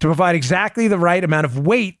fill to provide exactly the right amount of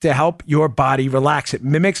weight to help your body relax. It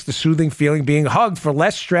mimics the soothing feeling being hugged for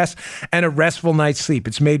less stress and a restful night's sleep.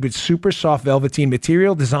 It's made with super soft velveteen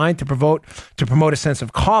material designed to promote a sense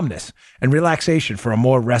of calmness and relaxation for a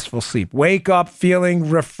more restful sleep. Wake up feeling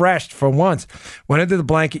refreshed for once. When under the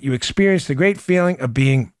blanket, you experience the great feeling of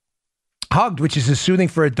being hugged, which is as soothing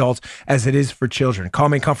for adults as it is for children.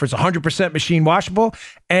 Calming Comfort's 100% machine washable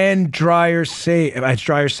and dryer safe. It's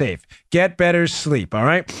dryer safe. Get better sleep, all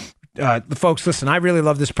right? Folks, listen, I really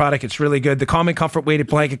love this product. It's really good. The Calming Comfort weighted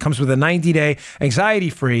blanket comes with a 90-day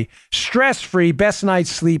anxiety-free, stress-free, best night's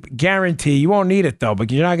sleep guarantee. You won't need it, though,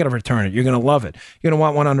 but you're not going to return it. You're going to love it. You're going to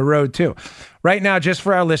want one on the road, too. Right now, just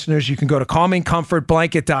for our listeners, you can go to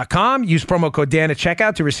calmingcomfortblanket.com. Use promo code Dan at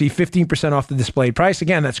checkout to receive 15% off the displayed price.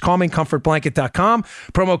 Again, that's calmingcomfortblanket.com,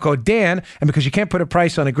 promo code Dan. And because you can't put a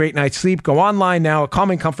price on a great night's sleep, go online now at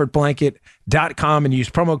calmingcomfortblanket.com and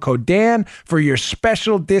use promo code Dan for your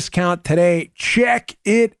special discount today. Check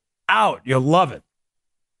it out. You'll love it.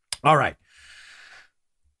 All right.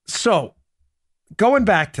 So, going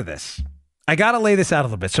back to this, I got to lay this out a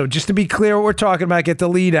little bit. So, just to be clear what we're talking about, get the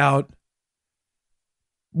lead out.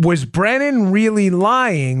 Was Brennan really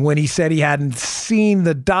lying when he said he hadn't seen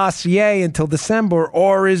the dossier until December,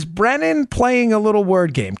 or is Brennan playing a little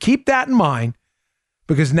word game? Keep that in mind,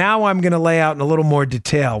 because now I'm going to lay out in a little more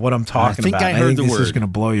detail what I'm talking about. I think this is going to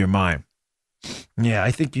blow your mind. Yeah,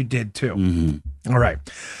 I think you did too. Mm-hmm. All right.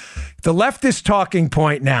 The leftist talking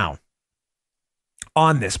point now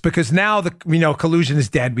on this, because now collusion is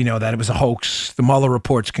dead. We know that it was a hoax. The Mueller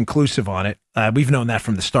report's conclusive on it. We've known that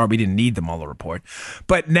from the start. We didn't need the Mueller report.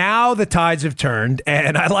 But now the tides have turned,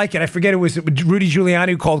 and I like it. I forget it was Rudy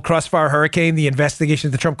Giuliani who called Crossfire Hurricane the investigation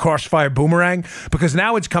of the Trump Crossfire Boomerang, because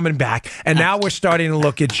now it's coming back, and now we're starting to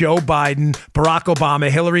look at Joe Biden, Barack Obama,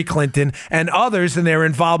 Hillary Clinton, and others and their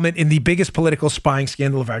involvement in the biggest political spying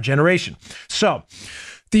scandal of our generation. So,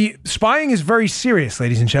 the spying is very serious,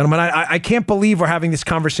 ladies and gentlemen. I can't believe we're having this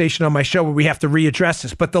conversation on my show where we have to readdress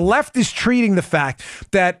this. But the left is treating the fact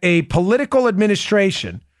that a political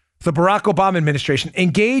administration, the Barack Obama administration,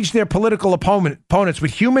 engaged their political opponents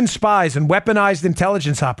with human spies and weaponized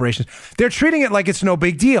intelligence operations. They're treating it like it's no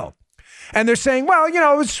big deal. And they're saying, well,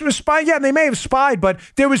 it was spying. Yeah, they may have spied, but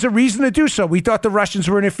there was a reason to do so. We thought the Russians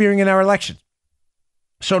were interfering in our elections.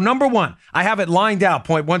 So number one, I have it lined out,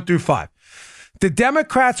 point 1 through 5. The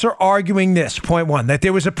Democrats are arguing this, point 1, that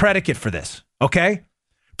there was a predicate for this, okay?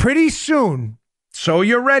 Pretty soon, so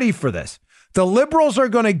you're ready for this, the liberals are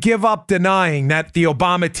going to give up denying that the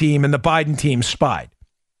Obama team and the Biden team spied.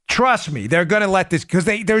 Trust me, they're going to let this, because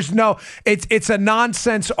it's a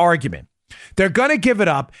nonsense argument. They're going to give it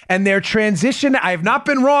up, and their transition, I have not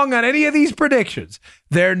been wrong on any of these predictions.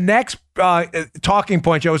 Their next talking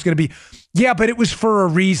point, Joe, is going to be, yeah, but it was for a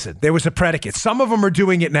reason. There was a predicate. Some of them are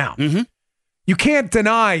doing it now. Mm-hmm. You can't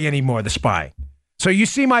deny anymore the spying. So you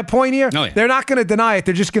see my point here? Oh, yeah. They're not going to deny it.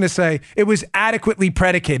 They're just going to say it was adequately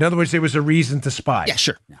predicated. In other words, there was a reason to spy. Yeah,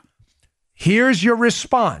 sure. Yeah. Here's your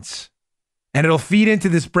response, and it'll feed into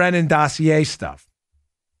this Brennan dossier stuff.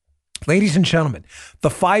 Ladies and gentlemen, the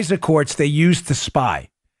FISA courts they use to spy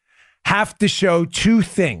have to show two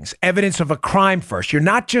things. Evidence of a crime first. You're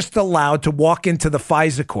not just allowed to walk into the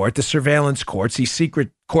FISA court, the surveillance courts, these secret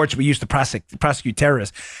courts we use to prosecute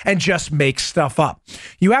terrorists, and just make stuff up.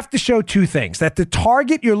 You have to show two things. That the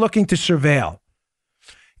target you're looking to surveil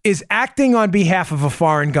is acting on behalf of a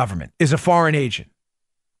foreign government, is a foreign agent.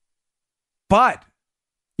 But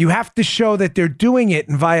you have to show that they're doing it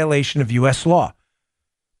in violation of U.S. law.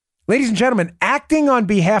 Ladies and gentlemen, acting on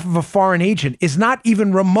behalf of a foreign agent is not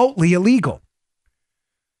even remotely illegal.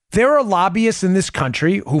 There are lobbyists in this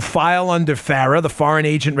country who file under FARA, the Foreign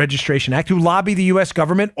Agent Registration Act, who lobby the U.S.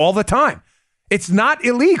 government all the time. It's not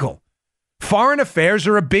illegal. Foreign affairs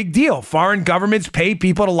are a big deal. Foreign governments pay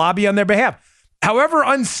people to lobby on their behalf. However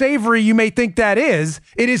unsavory you may think that is,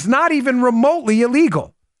 it is not even remotely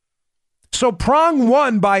illegal. So prong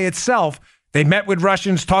one by itself, they met with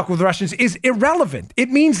Russians, talked with Russians, is irrelevant. It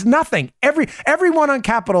means nothing. Everyone on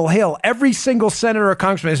Capitol Hill, every single senator or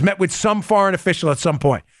congressman has met with some foreign official at some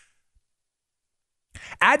point.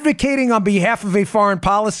 Advocating on behalf of a foreign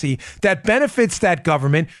policy that benefits that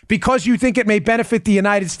government because you think it may benefit the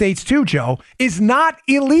United States too, Joe, is not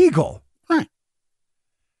illegal. Right.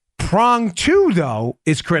 Prong two, though,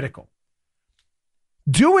 is critical.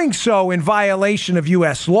 Doing so in violation of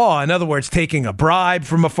U.S. law, in other words, taking a bribe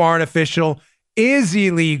from a foreign official, is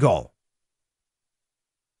illegal.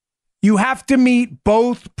 You have to meet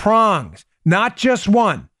both prongs, not just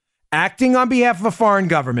one. Acting on behalf of a foreign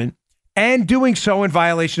government and doing so in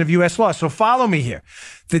violation of U.S. law. So follow me here.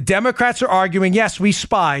 The Democrats are arguing, yes, we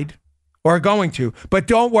spied or are going to, but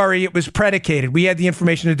don't worry, it was predicated. We had the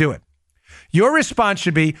information to do it. Your response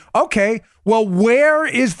should be, okay, well, where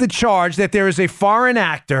is the charge that there is a foreign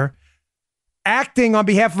actor acting on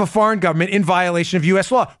behalf of a foreign government in violation of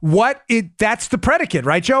U.S. law? That's the predicate,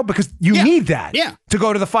 right, Joe? Because you need that to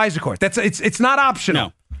go to the FISA court. It's not optional.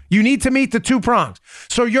 No. You need to meet the two prongs.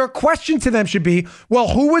 So your question to them should be, well,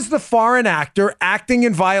 who was the foreign actor acting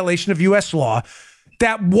in violation of U.S. law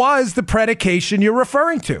that was the predication you're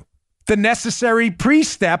referring to? The necessary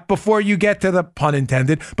pre-step before you get to the, pun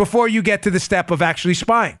intended, before you get to the step of actually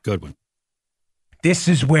spying. Good one. This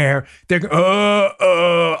is where they're,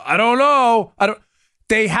 I don't know.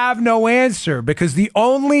 They have no answer because the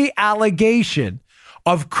only allegation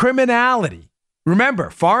of criminality, remember,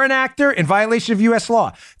 foreign actor in violation of U.S.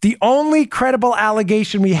 law, the only credible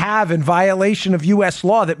allegation we have in violation of U.S.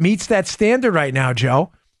 law that meets that standard right now,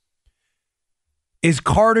 Joe, is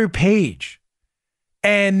Carter Page.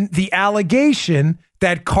 And the allegation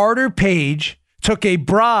that Carter Page took a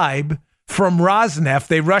bribe from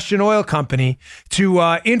Rosneft, a Russian oil company, to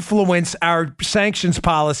influence our sanctions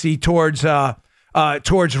policy towards Russia,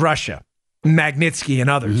 Magnitsky and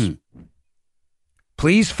others. Mm-hmm.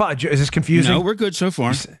 Please, is this confusing? No, we're good so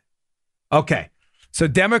far. Okay. So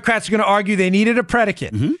Democrats are going to argue they needed a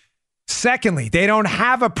predicate. Mm-hmm. Secondly, they don't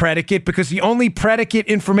have a predicate because the only predicate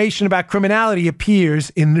information about criminality appears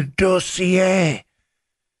in the dossier.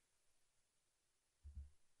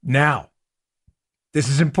 Now, this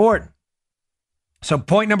is important. So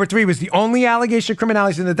point number 3 was the only allegation of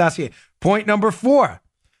criminality in the dossier. Point number 4,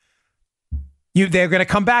 they're going to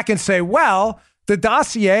come back and say, well, the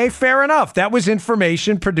dossier, fair enough. That was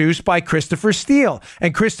information produced by Christopher Steele.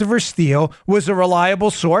 And Christopher Steele was a reliable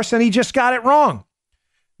source and he just got it wrong.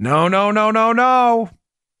 No.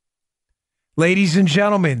 Ladies and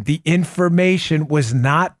gentlemen, the information was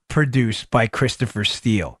not produced by Christopher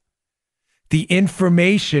Steele. The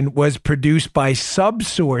information was produced by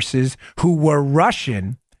subsources who were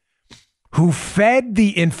Russian, who fed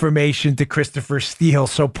the information to Christopher Steele.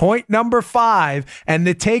 So point number 5, and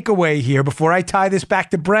the takeaway here, before I tie this back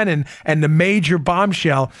to Brennan and the major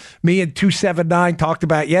bombshell me and 279 talked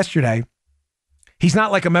about yesterday. He's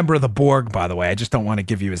not like a member of the Borg, by the way. I just don't want to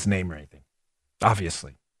give you his name or anything,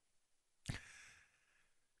 obviously.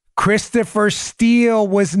 Christopher Steele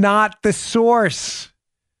was not the source.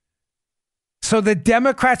 So the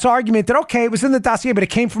Democrats' argument that, okay, it was in the dossier, but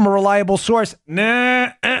it came from a reliable source. Time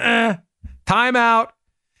out.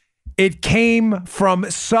 It came from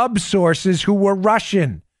subsources who were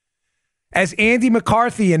Russian. As Andy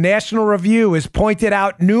McCarthy in National Review has pointed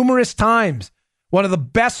out numerous times, one of the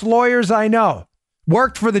best lawyers I know,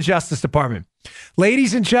 worked for the Justice Department.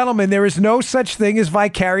 Ladies and gentlemen, there is no such thing as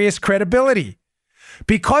vicarious credibility.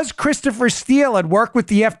 Because Christopher Steele had worked with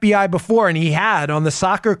the FBI before, and he had on the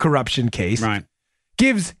soccer corruption case, right,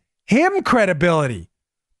 gives him credibility,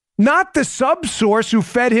 not the subsource who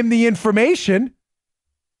fed him the information.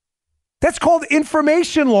 That's called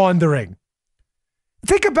information laundering.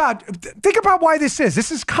 Think about why this is.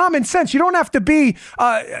 This is common sense. You don't have to be,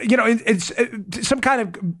 it's some kind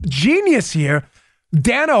of genius here,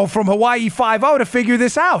 Dano from Hawaii 5-0, to figure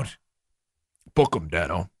this out. Book him,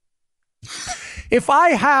 Dano. If I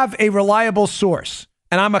have a reliable source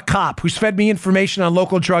and I'm a cop who's fed me information on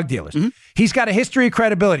local drug dealers, mm-hmm, he's got a history of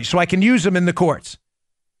credibility, so I can use him in the courts.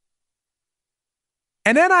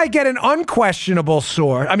 And then I get a questionable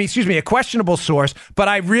source, but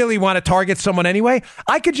I really want to target someone anyway.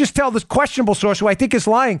 I could just tell this questionable source who I think is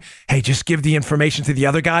lying, hey, just give the information to the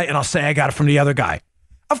other guy and I'll say I got it from the other guy.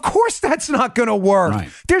 Of course that's not going to work. Right.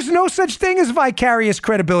 There's no such thing as vicarious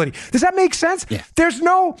credibility. Does that make sense? Yeah. There's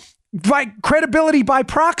no credibility by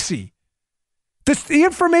proxy. The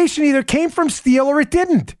information either came from Steele or it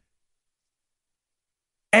didn't.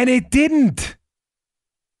 And it didn't.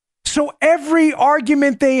 So every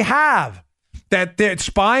argument they have that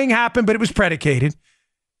spying happened, but it was predicated.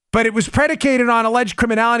 But it was predicated on alleged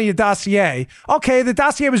criminality in a dossier. Okay, the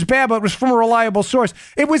dossier was bad, but it was from a reliable source.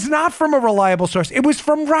 It was not from a reliable source. It was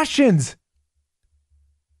from Russians.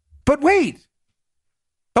 But wait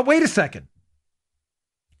a second.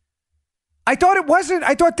 I thought it wasn't.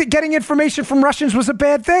 I thought that getting information from Russians was a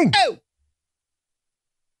bad thing. Oh.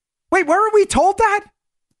 Wait, weren't we told that?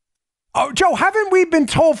 Oh, Joe, haven't we been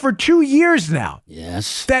told for 2 years now?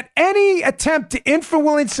 Yes. That any attempt to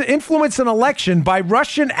influence an election by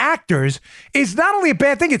Russian actors is not only a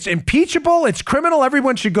bad thing, it's impeachable, it's criminal,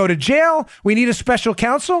 everyone should go to jail, we need a special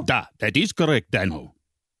counsel? That is correct, Dano.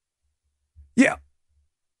 Yeah.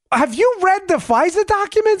 Have you read the FISA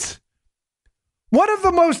documents? One of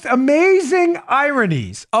the most amazing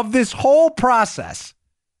ironies of this whole process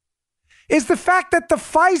is the fact that the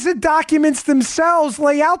FISA documents themselves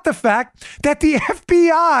lay out the fact that the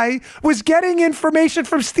FBI was getting information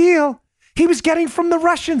from Steele. He was getting from the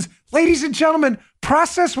Russians. Ladies and gentlemen,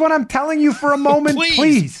 process what I'm telling you for a moment,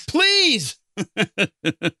 please. Please.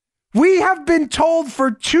 We have been told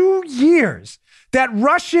for 2 years that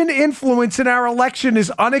Russian influence in our election is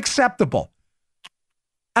unacceptable.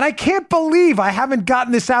 And I can't believe I haven't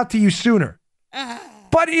gotten this out to you sooner.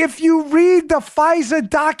 But if you read the FISA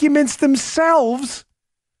documents themselves,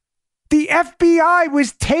 the FBI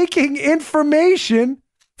was taking information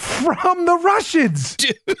from the Russians.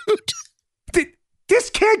 Dude. This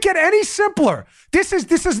can't get any simpler. This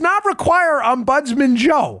does not require Ombudsman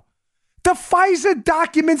Joe. The FISA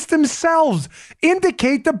documents themselves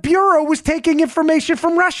indicate the Bureau was taking information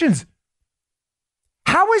from Russians.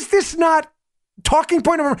 How is this not talking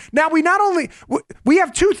point number? Now, we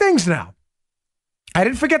have two things now. I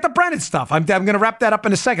didn't forget the Brennan stuff. I'm going to wrap that up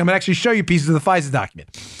in a second. I'm going to actually show you pieces of the FISA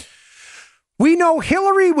document. We know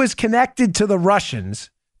Hillary was connected to the Russians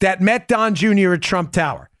that met Don Jr. at Trump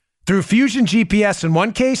Tower through Fusion GPS in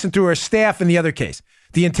one case and through her staff in the other case.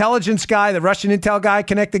 The intelligence guy, the Russian intel guy,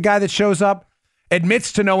 connected guy that shows up,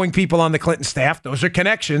 admits to knowing people on the Clinton staff. Those are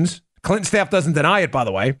connections. Clinton staff doesn't deny it, by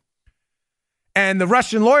the way. And the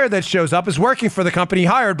Russian lawyer that shows up is working for the company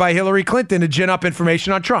hired by Hillary Clinton to gin up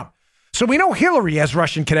information on Trump. So we know Hillary has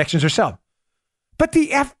Russian connections herself. But the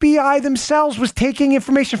FBI themselves was taking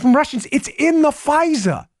information from Russians. It's in the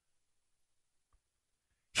FISA.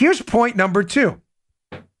 Here's point number 2.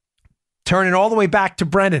 Turning all the way back to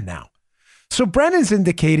Brennan now. So Brennan's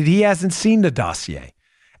indicated he hasn't seen the dossier.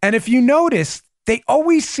 And if you notice, they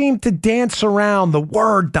always seem to dance around the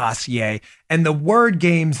word dossier, and the word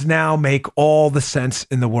games now make all the sense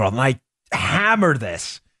in the world. And I hammer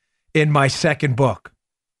this in my second book.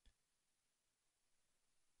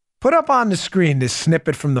 Put up on the screen this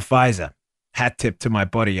snippet from the FISA. Hat tip to my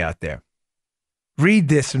buddy out there. Read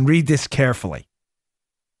this and read this carefully.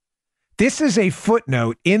 This is a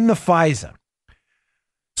footnote in the FISA.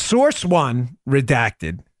 Source 1,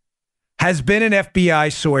 redacted, has been an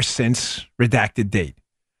FBI source since redacted date.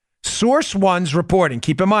 Source 1's reporting,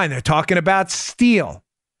 keep in mind, they're talking about Steele.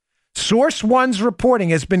 Source 1's reporting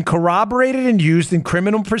has been corroborated and used in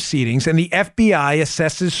criminal proceedings, and the FBI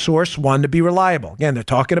assesses Source 1 to be reliable. Again, they're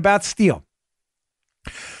talking about Steele.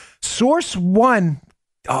 Source 1,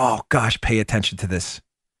 oh gosh, pay attention to this.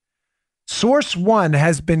 Source 1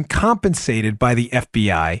 has been compensated by the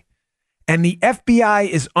FBI, and the FBI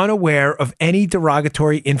is unaware of any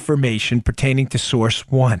derogatory information pertaining to Source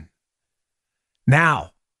 1.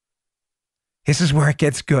 Now, this is where it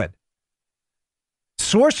gets good.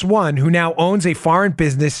 Source 1, who now owns a foreign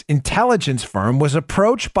business intelligence firm, was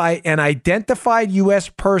approached by an identified U.S.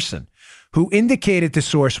 person who indicated to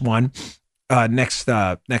Source 1, next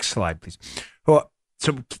slide, please.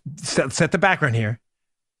 So set the background here.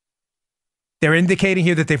 They're indicating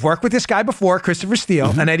here that they've worked with this guy before, Christopher Steele,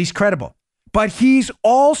 and that he's credible. But he's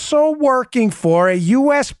also working for a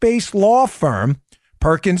U.S.-based law firm,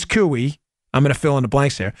 Perkins Coie, I'm going to fill in the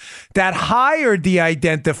blanks here, that hired the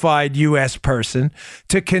identified U.S. person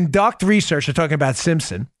to conduct research, we're talking about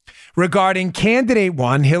Simpson, regarding candidate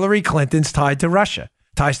 1, Hillary Clinton's ties to Russia.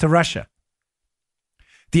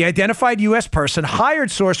 The identified U.S. person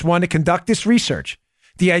hired Source 1 to conduct this research.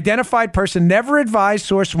 The identified person never advised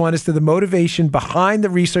Source 1 as to the motivation behind the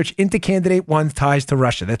research into candidate 1's ties to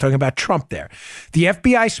Russia. They're talking about Trump there. The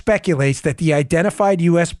FBI speculates that the identified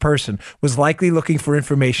U.S. person was likely looking for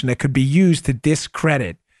information that could be used to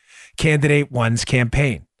discredit candidate 1's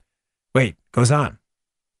campaign. Wait, goes on.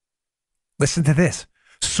 Listen to this.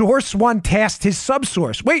 Source one tasked his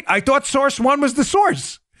subsource. Wait, I thought source one was the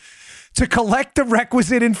source. To collect the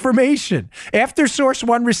requisite information. After source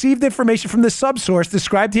one received information from the subsource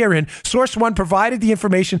described herein, source one provided the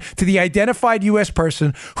information to the identified U.S.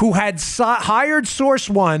 person who had hired source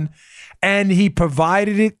one, and he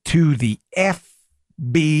provided it to the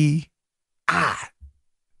FBI.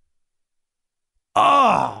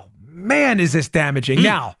 Oh, man, is this damaging.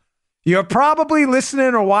 Now, you're probably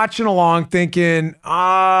listening or watching along thinking,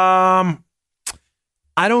 I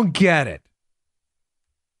don't get it.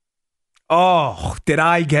 Oh, did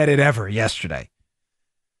I get it ever yesterday?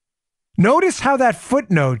 Notice how that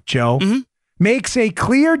footnote, Joe, makes a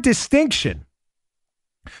clear distinction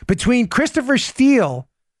between Christopher Steele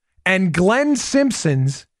and Glenn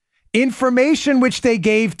Simpson's information which they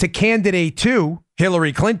gave to candidate 2,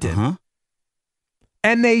 Hillary Clinton.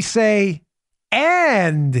 And they say,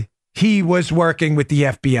 and he was working with the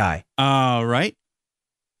FBI. All right.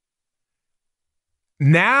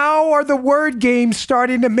 Now are the word games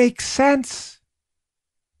starting to make sense?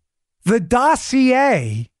 The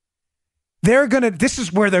dossier, this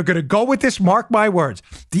is where they're going to go with this, mark my words.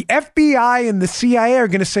 The FBI and the CIA are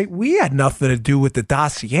going to say, we had nothing to do with the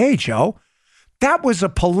dossier, Joe. That was a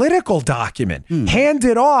political document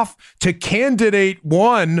handed off to candidate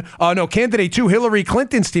 2, Hillary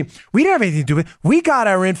Clinton's team. We didn't have anything to do with it. We got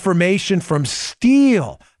our information from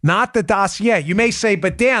Steele, not the dossier. You may say,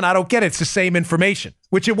 but Dan, I don't get it. It's the same information,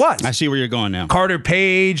 which it was. I see where you're going now. Carter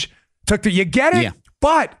Page you get it? Yeah.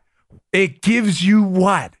 But it gives you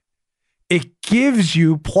what? It gives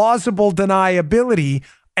you plausible deniability,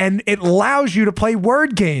 and it allows you to play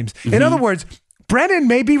word games. In other words, Brennan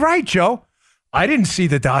may be right, Joe. I didn't see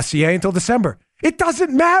the dossier until December. It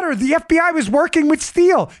doesn't matter. The FBI was working with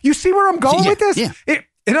Steele. You see where I'm going with this? Yeah.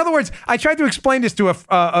 In other words, I tried to explain this to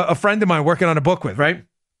a friend of mine working on a book with, right?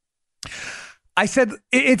 I said,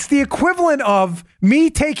 it's the equivalent of me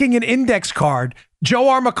taking an index card. Joe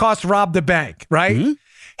Armacost robbed the bank, right?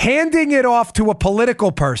 Handing it off to a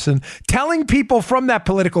political person, telling people from that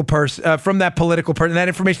political person, that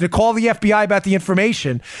information to call the FBI about the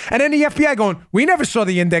information. And then the FBI going, we never saw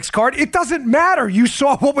the index card. It doesn't matter. You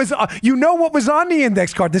saw what was, what was on the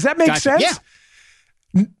index card. Does that make sense?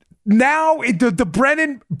 Yeah. Now the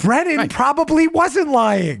Brennan right. Probably wasn't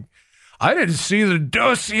lying. I didn't see the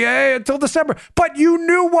dossier until December, but you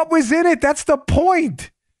knew what was in it. That's the point.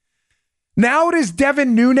 Now it is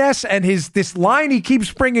Devin Nunes and this line he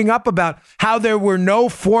keeps bringing up about how there were no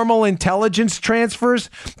formal intelligence transfers.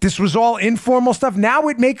 This was all informal stuff. Now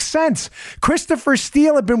it makes sense. Christopher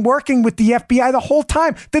Steele had been working with the FBI the whole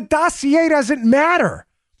time. The dossier doesn't matter.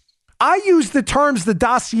 I use the terms the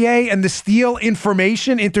dossier and the Steele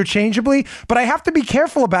information interchangeably, but I have to be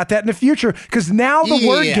careful about that in the future because now the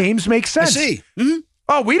word games make sense. I see.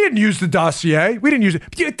 Oh, we didn't use the dossier. We didn't use it.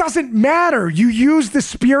 It doesn't matter. You use the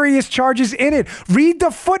spurious charges in it. Read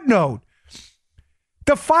the footnote.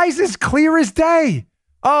 The FISA's clear as day.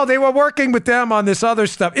 Oh, they were working with them on this other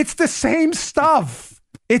stuff. It's the same stuff.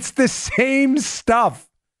 It's the same stuff.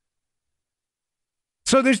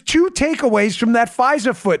 So there's 2 takeaways from that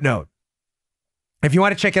FISA footnote. If you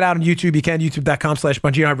want to check it out on YouTube, you can,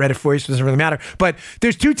 youtube.com/Bongino. I read it for you, so it doesn't really matter. But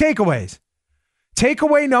there's 2 takeaways.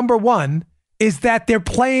 Takeaway number 1 is that they're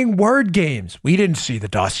playing word games. We didn't see the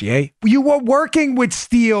dossier. You were working with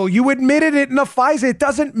Steele. You admitted it in the FISA. It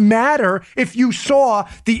doesn't matter if you saw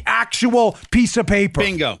the actual piece of paper.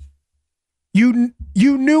 Bingo. You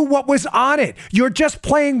knew what was on it. You're just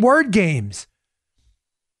playing word games.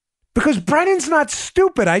 Because Brennan's not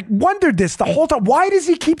stupid. I wondered this the whole time. Why does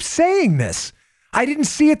he keep saying this? I didn't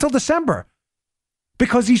see it till December.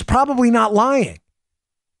 Because he's probably not lying.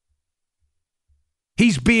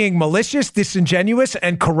 He's being malicious, disingenuous,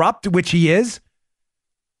 and corrupt, which he is.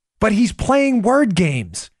 But he's playing word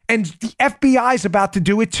games. And the FBI's about to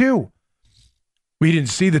do it too. We didn't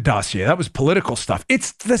see the dossier. That was political stuff.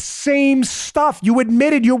 It's the same stuff. You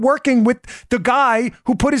admitted you're working with the guy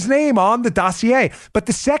who put his name on the dossier. But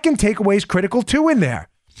the second takeaway is critical too in there.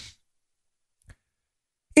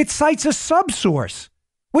 It cites a subsource.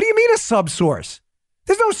 What do you mean a subsource?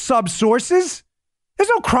 There's no subsources. There's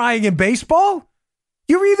no crying in baseball.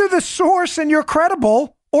 You're either the source and you're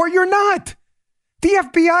credible or you're not. The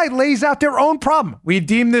FBI lays out their own problem. We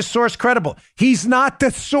deem this source credible. He's not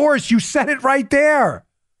the source. You said it right there.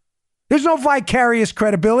 There's no vicarious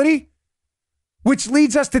credibility, which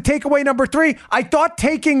leads us to takeaway number 3. I thought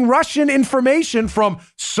taking Russian information from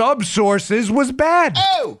subsources was bad.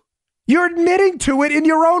 Oh! You're admitting to it in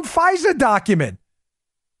your own FISA document.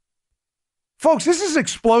 Folks, this is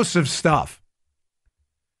explosive stuff.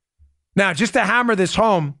 Now, just to hammer this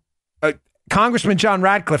home, Congressman John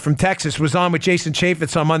Ratcliffe from Texas was on with Jason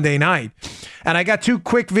Chaffetz on Monday night. And I got 2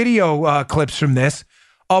 quick video clips from this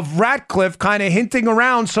of Ratcliffe kind of hinting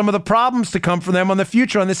around some of the problems to come for them on the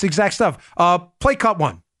future on this exact stuff. Play cut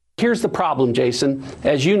 1. Here's the problem, Jason.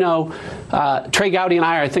 As you know, Trey Gowdy and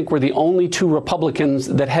I think, were the only 2 Republicans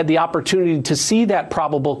that had the opportunity to see that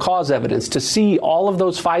probable cause evidence, to see all of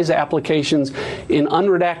those FISA applications in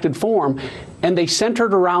unredacted form. And they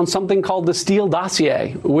centered around something called the Steele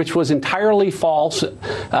dossier, which was entirely false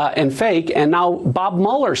and fake. And now Bob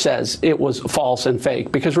Mueller says it was false and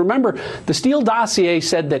fake. Because remember, the Steele dossier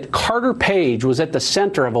said that Carter Page was at the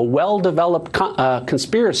center of a well-developed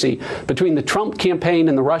conspiracy between the Trump campaign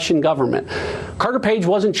and the Russian government. Carter Page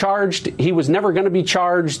wasn't charged. He was never going to be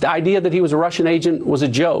charged. The idea that he was a Russian agent was a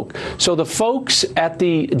joke. So the folks at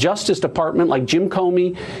the Justice Department, like Jim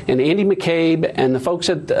Comey and Andy McCabe, and the folks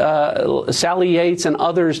at Sally Yates and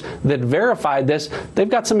others that verified this, they've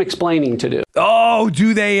got some explaining to do. Oh,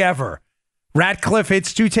 do they ever? Ratcliffe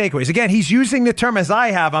hits 2 takeaways. Again, he's using the term, as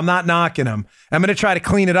I have, I'm not knocking him. I'm going to try to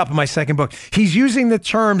clean it up in my second book. He's using the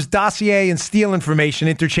terms dossier and Steele information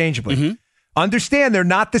interchangeably. Mm-hmm. Understand, they're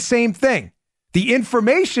not the same thing. The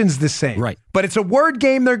information's the same. Right. But it's a word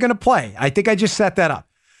game they're going to play. I think I just set that up.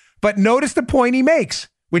 But notice the point he makes,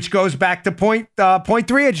 which goes back to point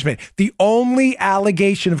 3 I just made. The only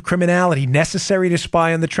allegation of criminality necessary to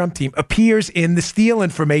spy on the Trump team appears in the Steele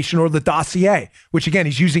information or the dossier, which, again,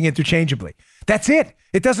 he's using interchangeably. That's it.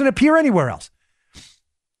 It doesn't appear anywhere else.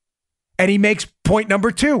 And he makes point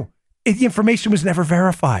number 2. The information was never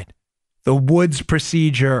verified. The Woods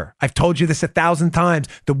procedure. I've told you this 1,000 times.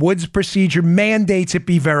 The Woods procedure mandates it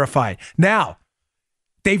be verified. Now,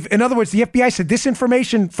 in other words, the FBI said this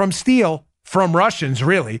information from Steele, from Russians,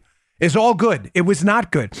 really, is all good. It was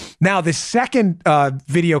not good. Now, the second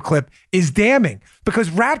video clip is damning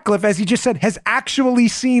because Ratcliffe, as he just said, has actually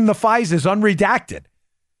seen the FISAs unredacted.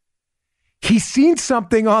 He's seen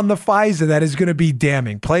something on the FISA that is going to be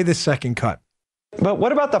damning. Play this second cut. But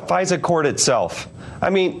what about the FISA court itself? I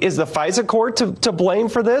mean, is the FISA court to blame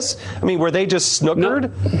for this? I mean, were they just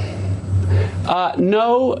snookered?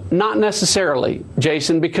 No, not necessarily,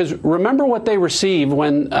 Jason, because remember what they receive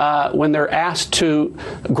when they're asked to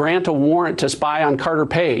grant a warrant to spy on Carter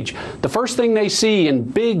Page. The first thing they see in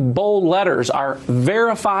big, bold letters are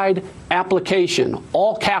verified application,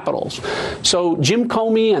 all capitals. So Jim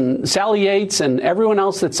Comey and Sally Yates and everyone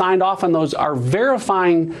else that signed off on those are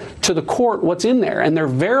verifying to the court what's in there, and they're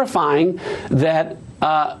verifying that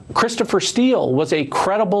Christopher Steele was a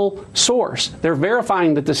credible source. They're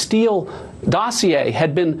verifying that the Steele dossier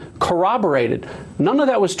had been corroborated. None of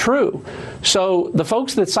that was true. So the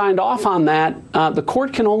folks that signed off on that, the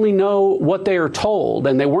court can only know what they are told.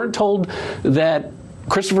 And they weren't told that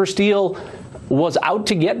Christopher Steele was out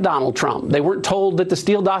to get Donald Trump. They weren't told that the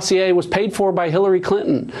Steele dossier was paid for by Hillary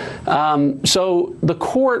Clinton. So the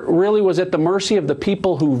court really was at the mercy of the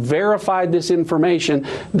people who verified this information.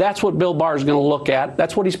 That's what Bill Barr is going to look at.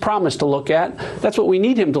 That's what he's promised to look at. That's what we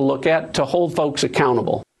need him to look at to hold folks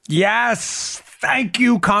accountable. Yes. Thank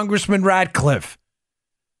you, Congressman Ratcliffe.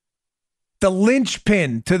 The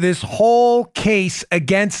linchpin to this whole case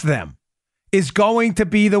against them is going to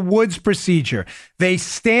be the Woods procedure. They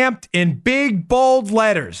stamped in big, bold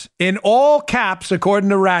letters, in all caps, according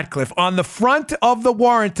to Ratcliffe, on the front of the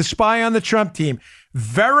warrant to spy on the Trump team,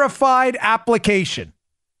 verified application.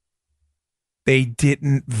 They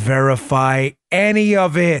didn't verify any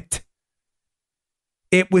of it.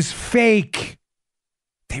 It was fake.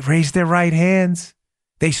 They raised their right hands.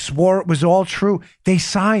 They swore it was all true. They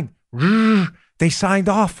signed. They signed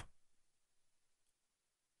off.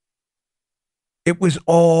 It was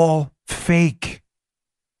all fake.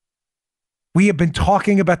 We have been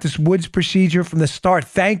talking about this Woods procedure from the start.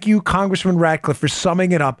 Thank you, Congressman Ratcliffe, for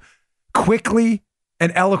summing it up quickly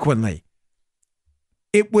and eloquently.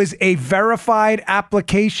 It was a verified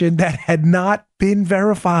application that had not been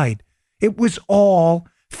verified. It was all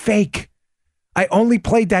fake. I only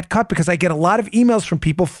played that cut because I get a lot of emails from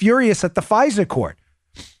people furious at the FISA court.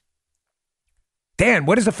 Dan,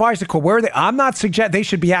 what is the FISA court? Where are they? I'm not suggesting they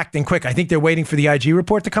should be acting quick. I think they're waiting for the IG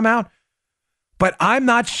report to come out. But I'm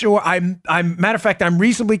not sure. Matter of fact, I'm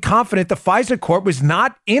reasonably confident the FISA court was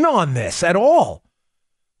not in on this at all.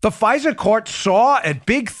 The FISA court saw a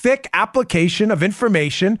big, thick application of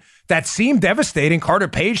information that seemed devastating. Carter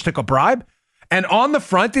Page took a bribe. And on the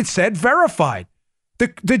front, it said verified.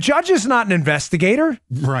 The judge is not an investigator.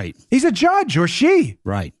 Right. He's a judge, or she.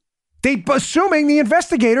 Right. They assuming the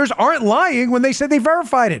investigators aren't lying when they said they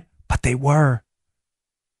verified it, but they were.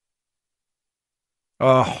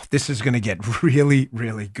 Oh, this is going to get really,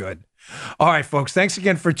 really good. All right, folks. Thanks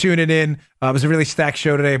again for tuning in. It was a really stacked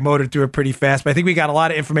show today. I motored through it pretty fast, but I think we got a lot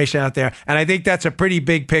of information out there. And I think that's a pretty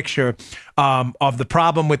big picture of the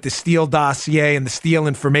problem with the Steele dossier and the Steele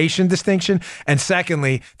information distinction. And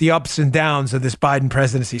secondly, the ups and downs of this Biden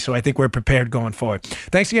presidency. So I think we're prepared going forward.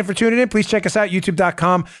 Thanks again for tuning in. Please check us out,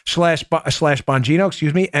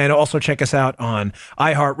 youtube.com/Bongino, and also check us out on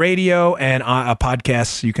iHeartRadio and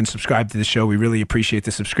podcasts. You can subscribe to the show. We really appreciate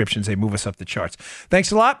the subscriptions. They move us up the charts.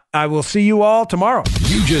 Thanks a lot. I will see you all tomorrow.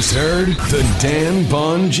 You just heard The Dan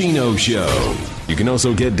Bongino Show. You can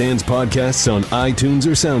also get Dan's podcasts on iTunes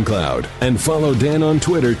or SoundCloud. And follow Dan on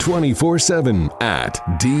Twitter 24/7 at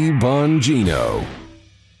DBongino.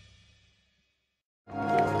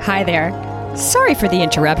 Hi there. Sorry for the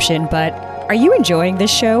interruption, but are you enjoying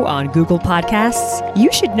this show on Google Podcasts?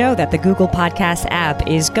 You should know that the Google Podcasts app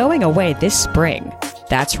is going away this spring.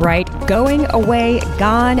 That's right, going away,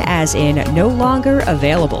 gone as in no longer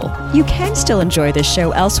available. You can still enjoy this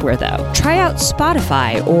show elsewhere though. Try out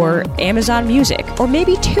Spotify or Amazon Music, or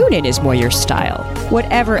maybe TuneIn is more your style.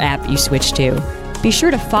 Whatever app you switch to, be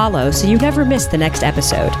sure to follow so you never miss the next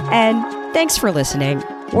episode. And thanks for listening,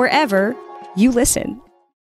 wherever you listen.